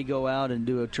 and they go out and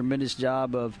do a tremendous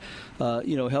job of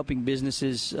helping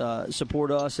businesses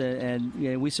support us,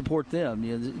 and we support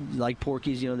them. Like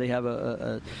Porky's, they have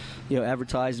a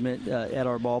advertisement at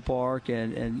our ballpark,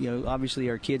 and obviously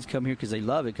our kids come here because they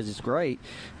love it, because it's great,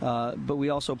 but we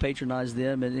also patronize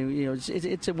them, and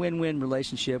it's a win-win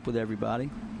relationship with everybody.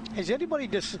 Has anybody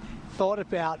just thought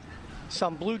about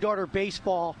some Blue Darter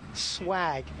baseball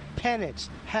swag, pennants,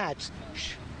 hats,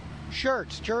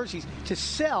 shirts, jerseys to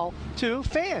sell to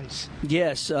fans?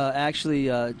 Yes, actually,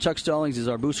 Chuck Stallings is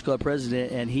our Booster Club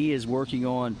president, and he is working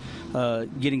on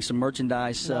getting some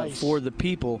merchandise for the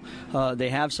people. They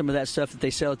have some of that stuff that they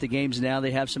sell at the games now.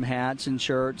 They have some hats and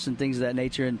shirts and things of that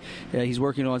nature, and he's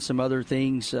working on some other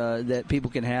things that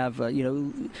people can have.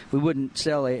 We wouldn't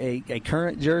sell a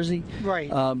current jersey, right?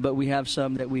 But we have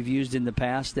some that we've used in the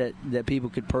past that people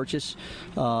could purchase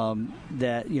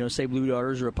that say Blue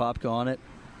Darters or a Popka on it.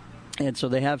 And so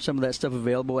they have some of that stuff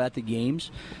available at the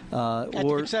games. At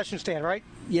the concession stand, right?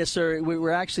 Yes, sir.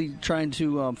 We're actually trying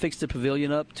to fix the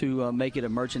pavilion up to make it a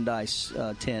merchandise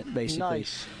tent, basically.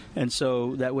 Nice. And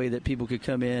so that way that people could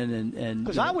come in and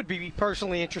because I would be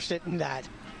personally interested in that.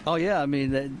 Oh, yeah. I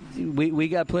mean, we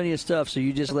got plenty of stuff, so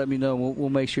you just let me know. We'll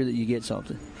make sure that you get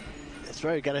something. That's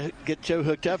right. Got to get Joe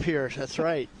hooked up here. That's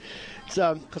right.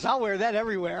 Because I'll wear that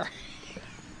everywhere.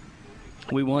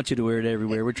 We want you to wear it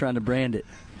everywhere. We're trying to brand it.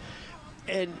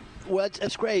 And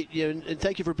that's great, and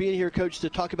thank you for being here, Coach, to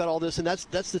talk about all this. And that's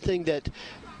the thing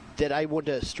that I want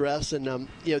to stress. And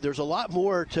there's a lot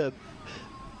more to.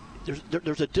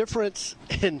 There's a difference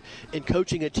in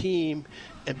coaching a team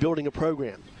and building a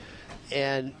program.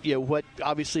 And what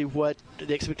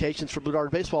the expectations for Blue Darter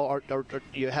baseball are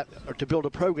to build a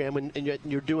program, and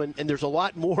you're doing. And there's a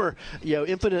lot more,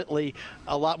 infinitely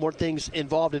a lot more things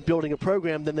involved in building a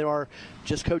program than there are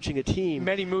just coaching a team.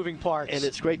 Many moving parts. And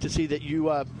it's great to see that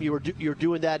you're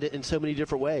doing that in so many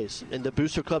different ways. And the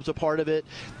Booster Club's a part of it.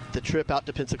 The trip out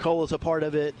to Pensacola is a part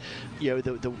of it.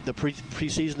 The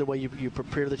preseason, the way you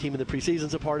prepare the team in the preseason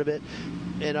is a part of it.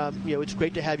 And it's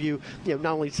great to have you. Not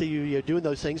only see you doing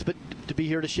those things, but to be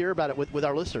here to share about it with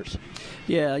our listeners.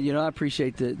 Yeah, I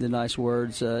appreciate the nice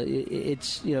words.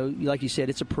 It's like you said,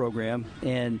 it's a program,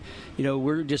 and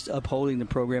we're just upholding the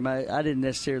program. I didn't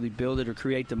necessarily build it or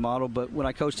create the model, but when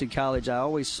I coached in college, I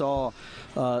always saw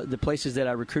the places that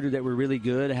I recruited that were really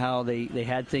good, how they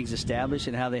had things established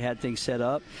and how they had things set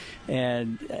up.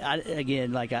 And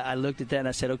I looked at that and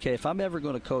I said, okay, if I'm ever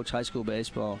going to coach high school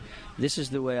baseball, this is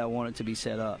the way I want it to be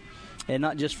set up. And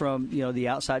not just from the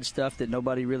outside stuff that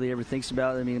nobody really ever thinks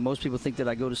about. I mean, most people think that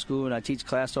I go to school and I teach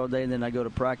class all day and then I go to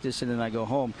practice and then I go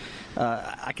home.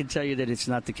 I can tell you that it's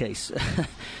not the case.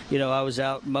 I was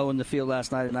out mowing the field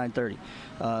last night at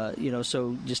 9:30.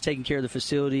 So just taking care of the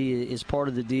facility is part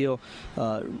of the deal.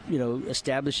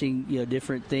 Establishing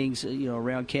different things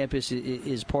around campus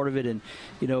is part of it, and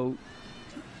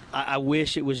I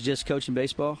wish it was just coaching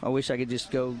baseball. I wish I could just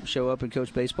go show up and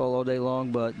coach baseball all day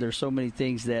long, but there's so many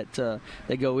things that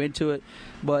go into it.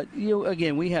 But,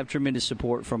 again, we have tremendous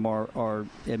support from our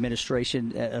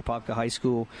administration at Apopka High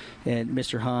School and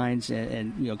Mr. Hines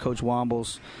and Coach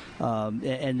Wombles.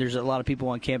 And there's a lot of people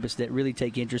on campus that really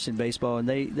take interest in baseball, and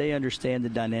they understand the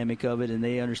dynamic of it, and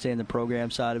they understand the program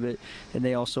side of it, and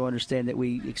they also understand that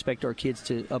we expect our kids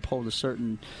to uphold a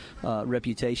certain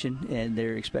reputation, and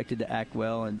they're expected to act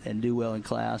well and do well in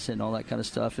class and all that kind of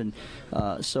stuff. And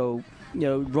so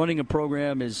running a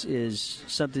program is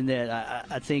something that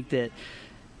I think that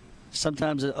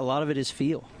sometimes a lot of it is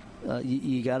feel.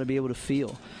 You got to be able to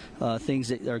feel things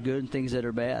that are good and things that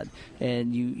are bad,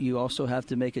 and you also have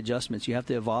to make adjustments. You have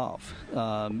to evolve.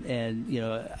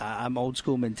 I'm old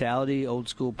school mentality, old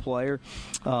school player,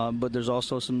 but there's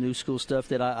also some new school stuff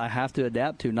that I have to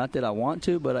adapt to. Not that I want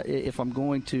to, but if I'm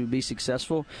going to be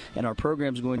successful and our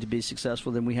program's going to be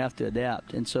successful, then we have to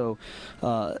adapt. And so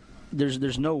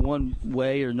there's no one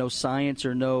way or no science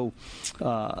or no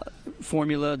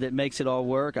formula that makes it all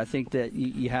work. I think that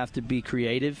you have to be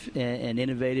creative and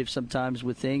innovative sometimes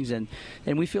with things, and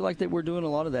we feel like that we're doing a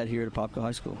lot of that here at Apopka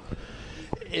High School.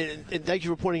 And thank you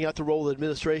for pointing out the role of the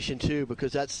administration too,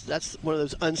 because that's one of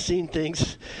those unseen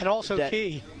things, and also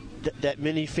key that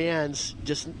many fans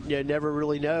just never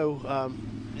really know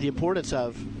the importance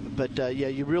of. But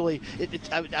you really.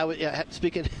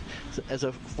 Speaking as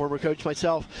a former coach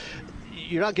myself,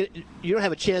 you don't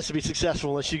have a chance to be successful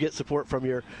unless you get support from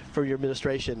your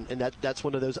administration, and that's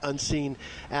one of those unseen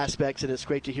aspects. And it's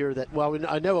great to hear that. Well,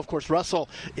 I know, of course, Russell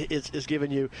is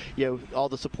giving you all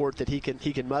the support that he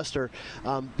can muster,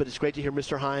 but it's great to hear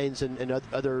Mr. Hines and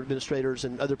other administrators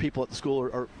and other people at the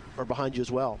school are behind you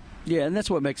as well. Yeah, and that's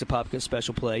what makes Apopka a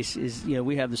special place is,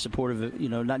 we have the support of,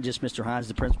 not just Mr. Hines,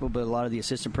 the principal, but a lot of the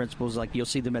assistant principals. Like, you'll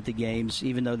see them at the games,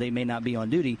 even though they may not be on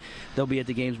duty, they'll be at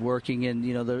the games working, and,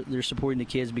 they're supporting the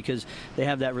kids because they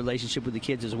have that relationship with the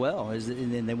kids as well,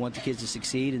 and they want the kids to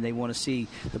succeed, and they want to see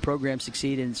the program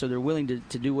succeed, and so they're willing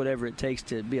to do whatever it takes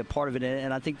to be a part of it,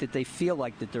 and I think that they feel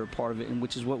like that they're a part of it, and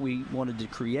which is what we wanted to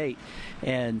create.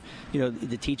 And,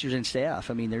 the teachers and staff,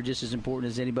 they're just as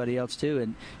important as anybody else, too,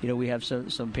 and, we have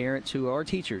some parents who are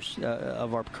teachers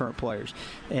of our current players,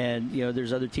 and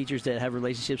there's other teachers that have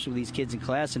relationships with these kids in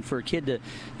class, and for a kid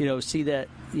to see that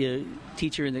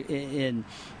teacher in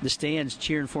the stands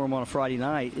cheering for them on a Friday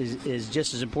night is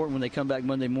just as important when they come back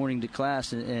Monday morning to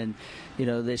class, and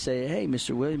they say, "Hey,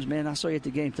 Mr. Williams, man, I saw you at the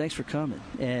game. Thanks for coming."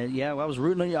 And I was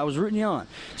rooting you on.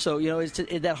 So it's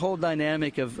that whole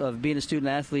dynamic of being a student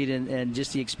athlete and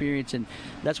just the experience, and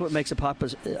that's what makes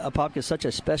Apopka such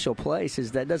a special place.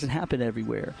 Is that doesn't happen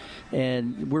everywhere,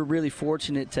 and we're really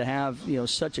fortunate to have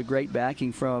such a great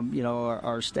backing from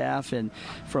our staff and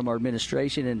from our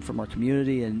administration and from our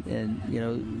community,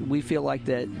 and we feel like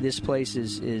that this place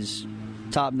is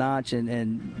top notch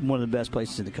and one of the best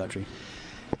places in the country.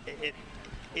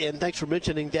 And thanks for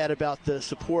mentioning that about the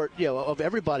support, of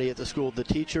everybody at the school, the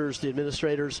teachers, the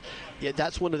administrators. Yeah,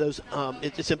 that's one of those.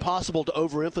 It's impossible to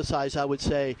overemphasize, I would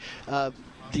say,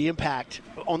 the impact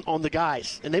on the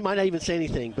guys. And they might not even say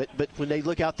anything, but when they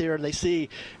look out there and they see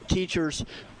teachers,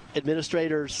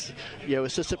 administrators,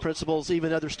 assistant principals,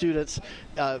 even other students,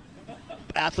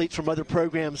 athletes from other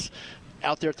programs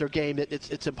out there at their game,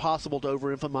 it's impossible to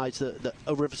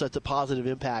overemphasize the positive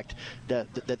impact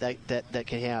that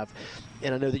can have.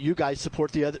 And I know that you guys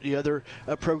support the other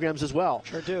programs as well.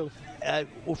 Sure do.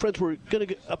 Well, friends, we're going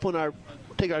to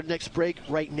take our next break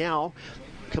right now.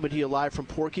 Coming to you live from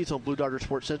Porky's on Blue Darter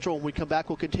Sports Central. When we come back,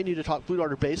 we'll continue to talk Blue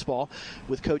Darter baseball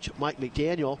with Coach Mike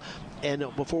McDaniel. And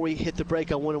before we hit the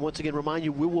break, I want to once again remind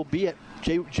you, we will be at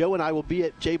Joe and I will be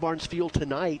at J. Barnes Field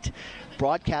tonight,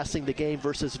 broadcasting the game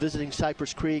versus visiting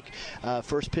Cypress Creek.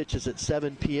 First pitch is at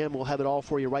 7 p.m. We'll have it all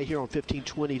for you right here on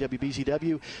 1520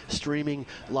 WBZW, streaming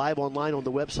live online on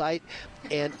the website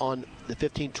and on the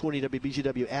 1520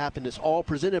 WBZW app. And it's all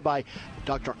presented by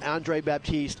Dr. Andre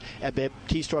Baptiste at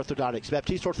Baptiste Orthodontics.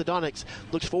 Baptiste Orthodontics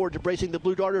looks forward to bracing the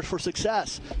Blue Darters for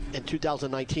success in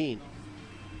 2019.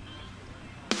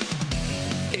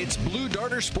 It's Blue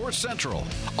Darter Sports Central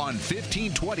on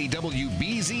 1520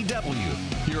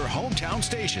 WBZW, your hometown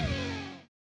station.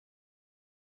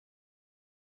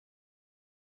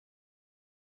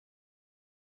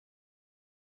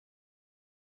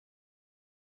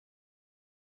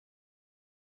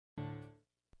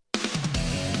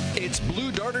 It's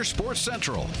Blue Darter Sports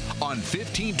Central on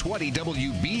 1520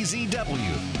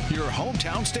 WBZW, your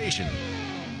hometown station.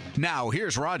 Now,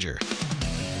 here's Roger.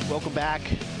 Welcome back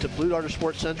to Blue Darter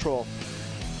Sports Central,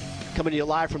 coming to you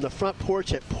live from the front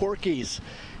porch at Porky's.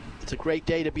 It's a great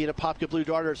day to be in Apopka Blue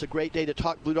Darter. It's a great day to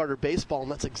talk Blue Darter baseball,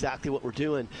 and that's exactly what we're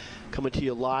doing. Coming to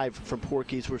you live from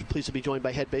Porky's. We're pleased to be joined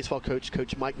by head baseball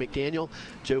coach Mike McDaniel.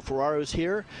 Joe Ferraro's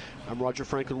here. I'm Roger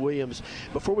Franklin Williams.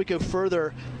 Before we go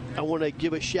further, I want to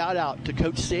give a shout out to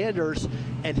Coach Sanders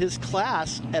and his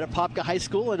class at Apopka High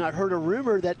School. And I heard a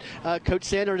rumor that Coach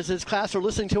Sanders and his class are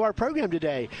listening to our program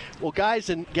today. Well,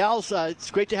 guys and gals, it's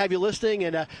great to have you listening,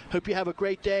 and hope you have a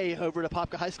great day over at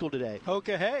Apopka High School today.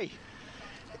 Okay, hey.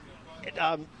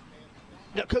 Now,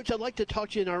 Coach, I'd like to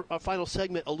talk to you in our final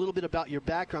segment a little bit about your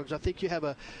background, because I think you have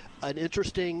an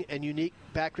interesting and unique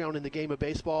background in the game of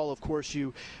baseball. Of course,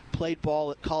 you played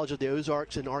ball at College of the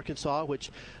Ozarks in Arkansas,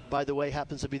 which, by the way,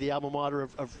 happens to be the alma mater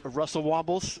of Russell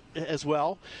Wambles as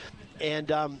well. And,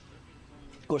 of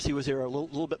course, he was there a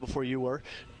little bit before you were.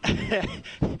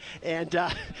 And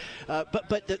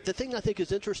but the thing I think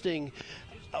is interesting,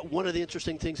 one of the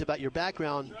interesting things about your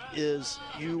background is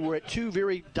you were at two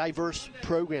very diverse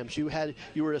programs. You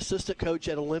were assistant coach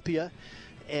at Olympia,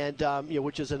 and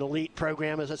which is an elite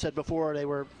program. As I said before, they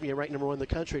were ranked number one in the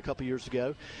country a couple years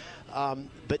ago.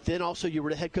 But then also you were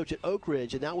the head coach at Oak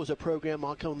Ridge, and that was a program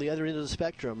on the other end of the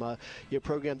spectrum, a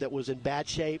program that was in bad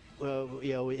shape,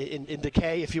 in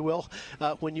decay, if you will,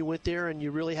 when you went there, and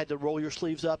you really had to roll your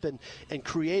sleeves up and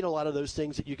create a lot of those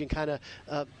things that you can kind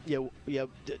of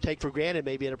take for granted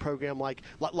maybe in a program like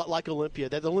Olympia,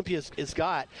 that Olympia has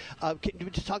got. Can you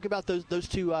just talk about those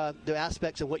two the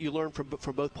aspects and what you learned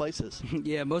from both places?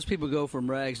 Yeah, Yeah, most people go from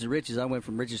rags to riches. I went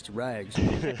from riches to rags.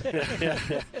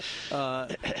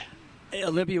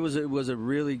 Olympia was a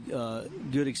really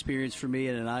good experience for me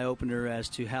and an eye opener as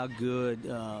to how good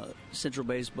Central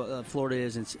baseball, Florida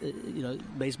is, and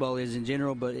baseball is in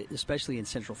general, but especially in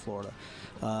Central Florida.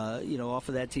 Off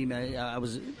of that team, I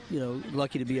was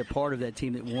lucky to be a part of that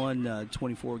team that won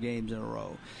 24 games in a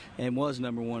row and was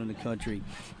number one in the country,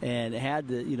 and had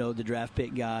the draft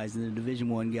pick guys and the Division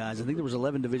I guys. I think there was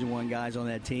 11 Division I guys on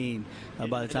that team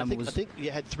by the time I think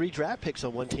you had 3 draft picks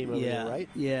on one team over there, right?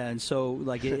 Yeah, and so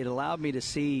it allowed me to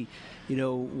see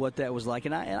what that was like,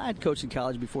 and I had coached in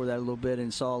college before that a little bit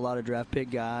and saw a lot of draft pick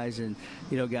guys and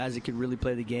guys that could really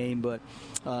play the game, but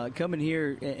coming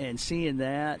here and seeing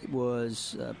that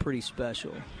was pretty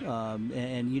special,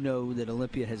 and that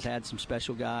Olympia has had some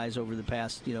special guys over the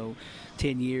past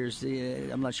 10 years.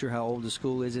 I'm not sure how old the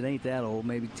school is. It ain't that old,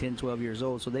 maybe 10, 12 years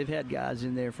old. So they've had guys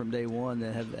in there from day one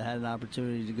that have had an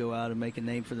opportunity to go out and make a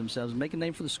name for themselves and make a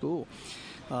name for the school.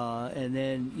 And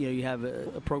then you have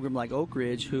a program like Oak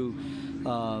Ridge, who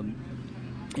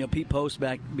Pete Post,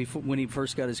 back before when he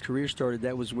first got his career started,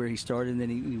 that was where he started, and then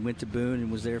he went to Boone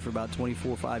and was there for about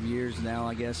 24 or 5 years. Now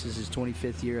I guess this is his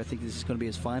 25th year. I think this is going to be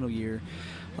his final year,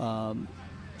 but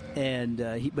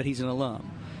he's an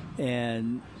alum.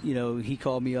 And he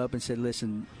called me up and said,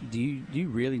 "Listen, do you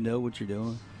really know what you're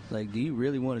doing? Like, do you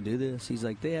really want to do this?" He's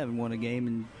like, "They haven't won a game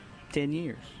in 10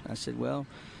 years." I said, "Well,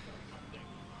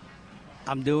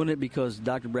 I'm doing it because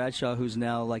Dr. Bradshaw, who's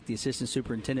now like the assistant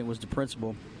superintendent, was the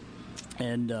principal,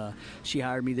 and she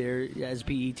hired me there as a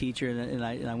PE teacher, and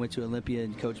I went to Olympia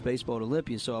and coached baseball at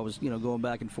Olympia. So I was going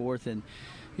back and forth, and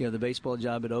the baseball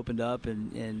job had opened up,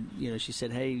 and she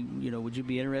said, "Hey, would you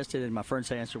be interested?" And my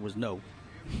first answer was no,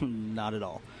 not at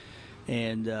all.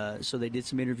 And so they did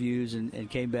some interviews and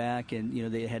came back, and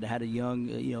they had a young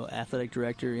athletic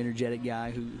director, energetic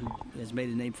guy who has made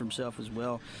a name for himself as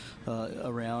well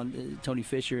around Tony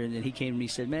Fisher, and he came to me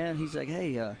and said, "Man," he's like,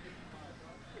 "Hey,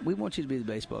 we want you to be the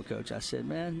baseball coach." I said,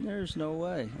 "Man, there's no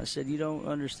way." I said, "You don't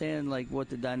understand like what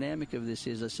the dynamic of this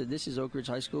is." I said, "This is Oak Ridge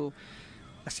High School."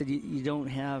 I said, you don't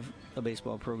have a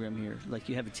baseball program here. Like,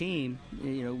 you have a team,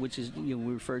 which is we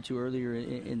referred to earlier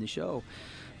in the show,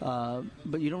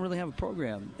 but you don't really have a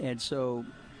program. And so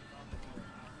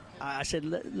I said,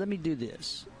 let me do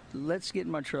this. Let's get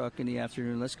in my truck in the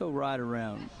afternoon. Let's go ride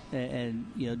around. And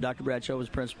Dr. Bradshaw was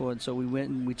principal, and so we went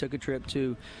and we took a trip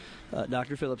to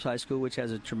Dr. Phillips High School, which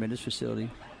has a tremendous facility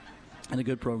and a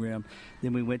good program.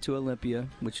 Then we went to Olympia,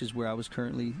 which is where I was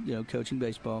currently, coaching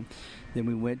baseball. Then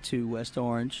we went to West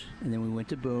Orange, and then we went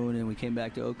to Boone, and we came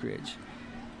back to Oak Ridge.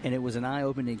 And it was an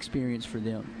eye-opening experience for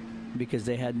them because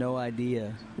they had no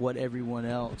idea what everyone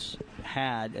else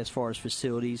had as far as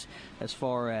facilities, as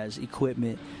far as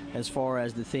equipment, as far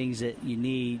as the things that you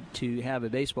need to have a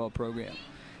baseball program.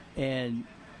 And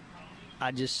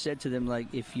I just said to them, like,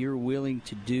 if you're willing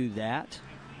to do that,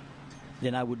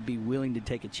 then I would be willing to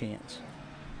take a chance.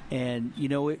 And,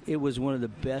 it was one of the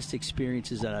best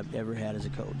experiences that I've ever had as a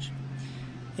coach.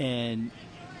 And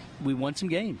we won some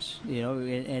games,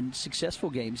 and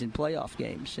successful games and playoff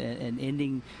games, and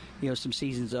ending, some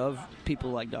seasons of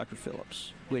people like Dr.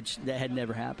 Phillips, which that had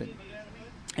never happened.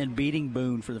 And beating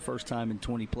Boone for the first time in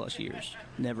 20-plus years.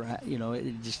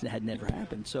 It just had never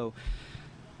happened. So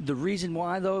the reason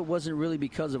why, though, it wasn't really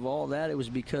because of all that. It was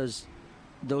because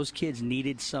those kids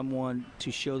needed someone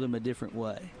to show them a different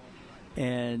way.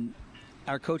 And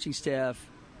our coaching staff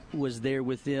was there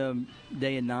with them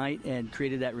day and night and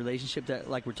created that relationship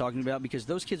that, like we're talking about, because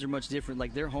those kids are much different.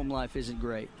 Like, their home life isn't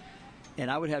great.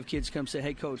 And I would have kids come say,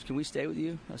 "Hey, Coach, can we stay with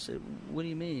you?" I said, "What do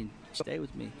you mean, stay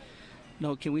with me?"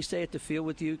 "No, can we stay at the field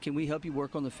with you? Can we help you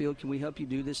work on the field? Can we help you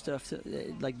do this stuff?"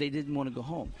 Like, they didn't want to go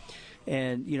home.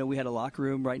 And, we had a locker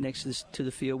room right next to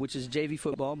the field, which is JV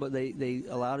football, but they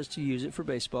allowed us to use it for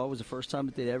baseball. It was the first time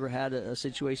that they'd ever had a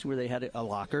situation where they had a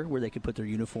locker where they could put their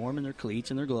uniform and their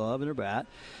cleats and their glove and their bat.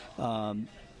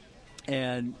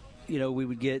 And, we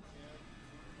would get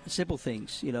simple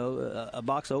things, a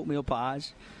box of oatmeal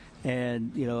pies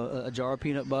and, a jar of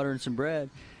peanut butter and some bread.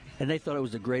 And they thought it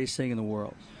was the greatest thing in the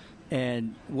world.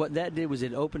 And what that did was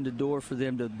it opened the door for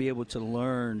them to be able to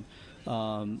learn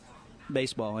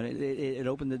baseball, and it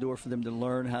opened the door for them to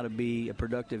learn how to be a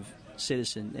productive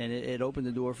citizen, and it opened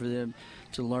the door for them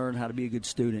to learn how to be a good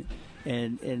student,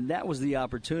 and that was the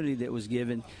opportunity that was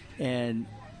given. And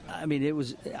I mean,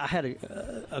 I had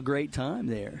a great time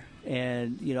there,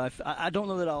 and I don't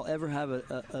know that I'll ever have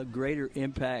a greater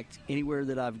impact anywhere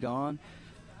that I've gone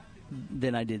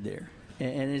than I did there.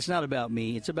 And it's not about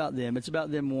me; it's about them. It's about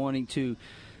them wanting to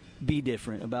be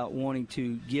different, about wanting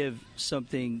to give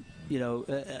something,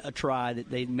 a try that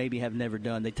they maybe have never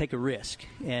done. They take a risk,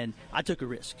 and I took a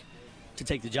risk to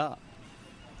take the job,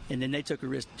 and then they took a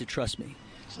risk to trust me.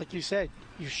 It's like you said,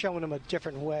 you're showing them a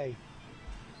different way.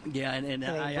 Yeah, and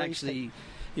I actually,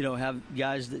 have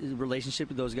guys, relationship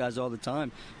with those guys all the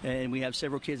time, and we have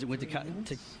several kids that went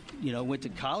to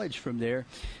college from there,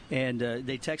 and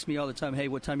they text me all the time, hey,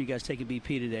 what time you guys taking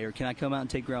BP today, or can I come out and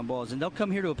take ground balls? And they'll come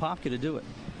here to Apopka to do it.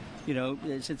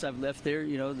 Since I've left there,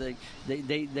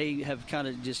 they have kind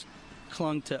of just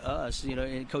clung to us,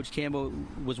 and Coach Campbell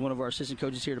was one of our assistant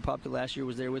coaches here at Apopka last year,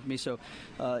 was there with me. So,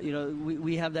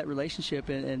 we have that relationship,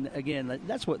 and again,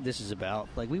 that's what this is about.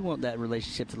 Like, we want that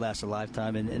relationship to last a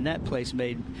lifetime, and that place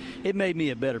made me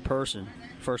a better person,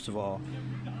 first of all,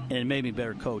 and it made me a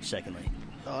better coach, secondly.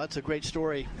 Oh, that's a great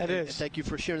story. It is. Thank you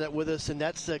for sharing that with us, and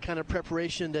that's the kind of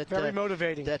preparation that very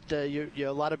motivating that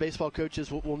a lot of baseball coaches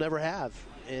will never have,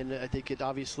 and I think it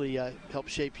obviously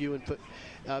helps shape you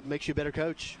and makes you a better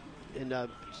coach. And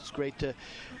it's great to,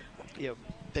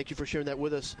 thank you for sharing that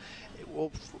with us.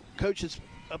 Well, Coach, is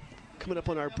coming up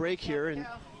on our break here, and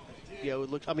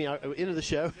end of the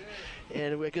show,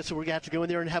 and I guess we're gonna have to go in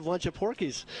there and have lunch at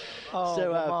Porky's. Oh,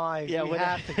 so, we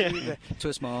have to do that.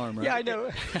 Twist my arm, right? Yeah, I know.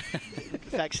 In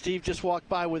fact, Steve just walked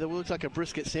by with what looks like a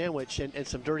brisket sandwich and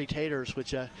some dirty taters,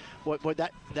 which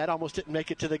that almost didn't make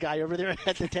it to the guy over there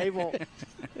at the table.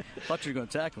 Thought you were going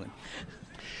to tackle him.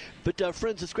 But,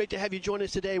 friends, it's great to have you join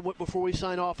us today. Before we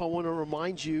sign off, I want to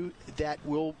remind you that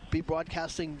we'll be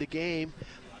broadcasting the game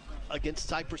against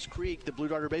Cypress Creek, the Blue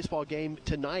Darter baseball game,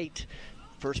 tonight.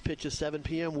 First pitch is 7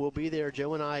 p.m. We'll be there,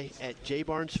 Joe and I, at J.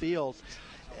 Barnes Field.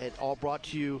 And all brought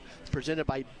to you, presented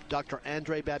by Dr.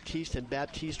 Andre Baptiste and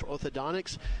Baptiste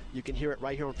Orthodontics. You can hear it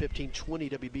right here on 1520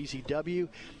 WBZW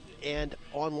and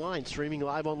online, streaming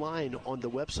live online on the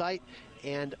website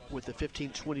and with the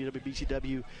 1520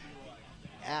 WBZW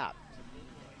app.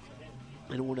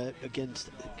 And I want to, again,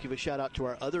 give a shout-out to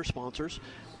our other sponsors,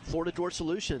 Florida Door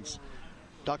Solutions,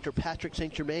 Dr. Patrick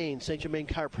St. Germain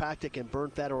Chiropractic, and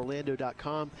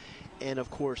BurnFatOrlando.com, and,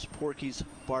 of course, Porky's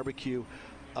Barbecue,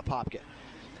 Apopka.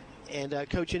 And,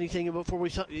 Coach, anything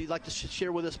you'd like to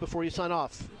share with us before you sign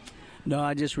off? No,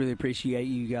 I just really appreciate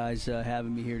you guys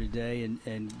having me here today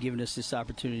and giving us this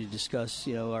opportunity to discuss,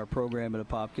 our program at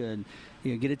Apopka and,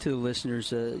 get it to the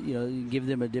listeners, give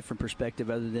them a different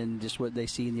perspective other than just what they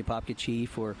see in the Apopka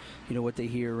Chief or, what they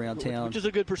hear around town. Which is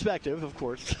a good perspective, of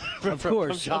course. Of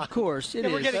course.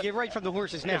 We're getting it right from the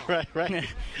horses now. right.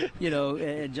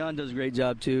 And John does a great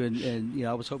job, too, and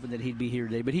I was hoping that he'd be here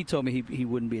today, but he told me he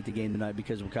wouldn't be at the game tonight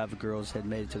because Wekiva girls had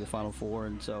made it to the Final Four,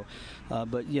 and so,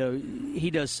 but, he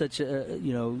does such a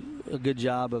good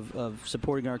job of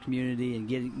supporting our community and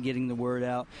getting the word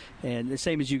out, and the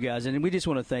same as you guys, and we just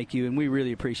want to thank you, and we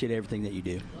really appreciate everything that you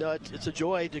do. No, it's a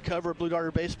joy to cover Blue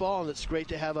Darter baseball, and it's great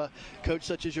to have a coach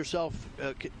such as yourself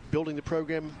building the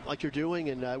program like you're doing,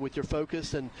 and with your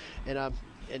focus and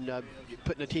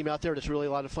putting a team out there that's really a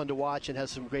lot of fun to watch and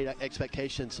has some great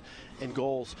expectations and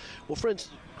goals. Well, friends,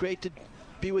 great to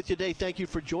be with you today. Thank you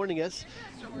for joining us.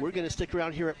 We're going to stick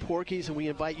around here at Porky's, and we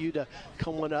invite you to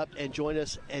come on up and join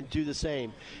us and do the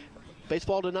same.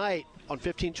 Baseball tonight on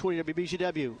 1520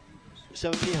 WBZW.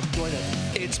 7 p.m. Join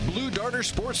us. It's Blue Darter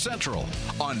Sports Central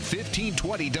on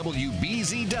 1520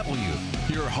 WBZW,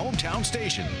 your hometown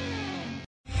station.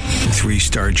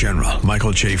 3-star General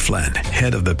Michael J. Flynn,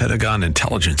 head of the Pentagon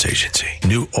Intelligence Agency,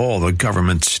 knew all the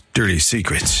government's dirty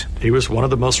secrets. He was one of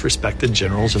the most respected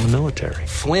generals in the military.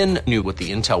 Flynn knew what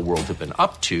the intel world had been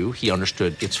up to. He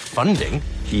understood its funding.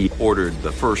 He ordered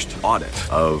the first audit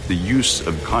of the use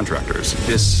of contractors.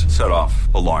 This set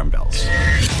off alarm bells.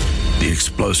 The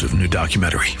explosive new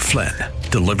documentary, Flynn,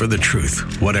 Deliver the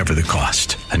Truth, Whatever the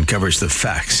Cost, uncovers the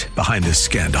facts behind this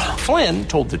scandal. Flynn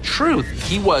told the truth.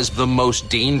 He was the most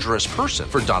dangerous person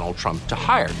for Donald Trump to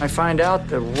hire. I find out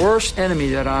the worst enemy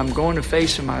that I'm going to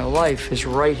face in my life is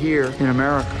right here in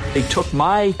America. They took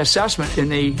my assessment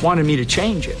and they wanted me to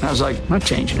change it. And I was like, I'm not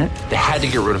changing it. They had to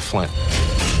get rid of Flynn.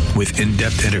 With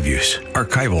in-depth interviews,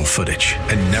 archival footage,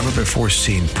 and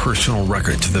never-before-seen personal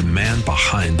records of the man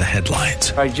behind the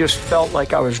headlines. I just felt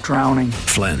like I was drowning.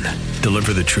 Flynn,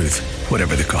 Deliver the Truth,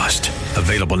 Whatever the Cost.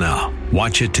 Available now.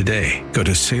 Watch it today. Go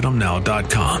to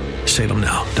salemnow.com.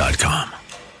 salemnow.com.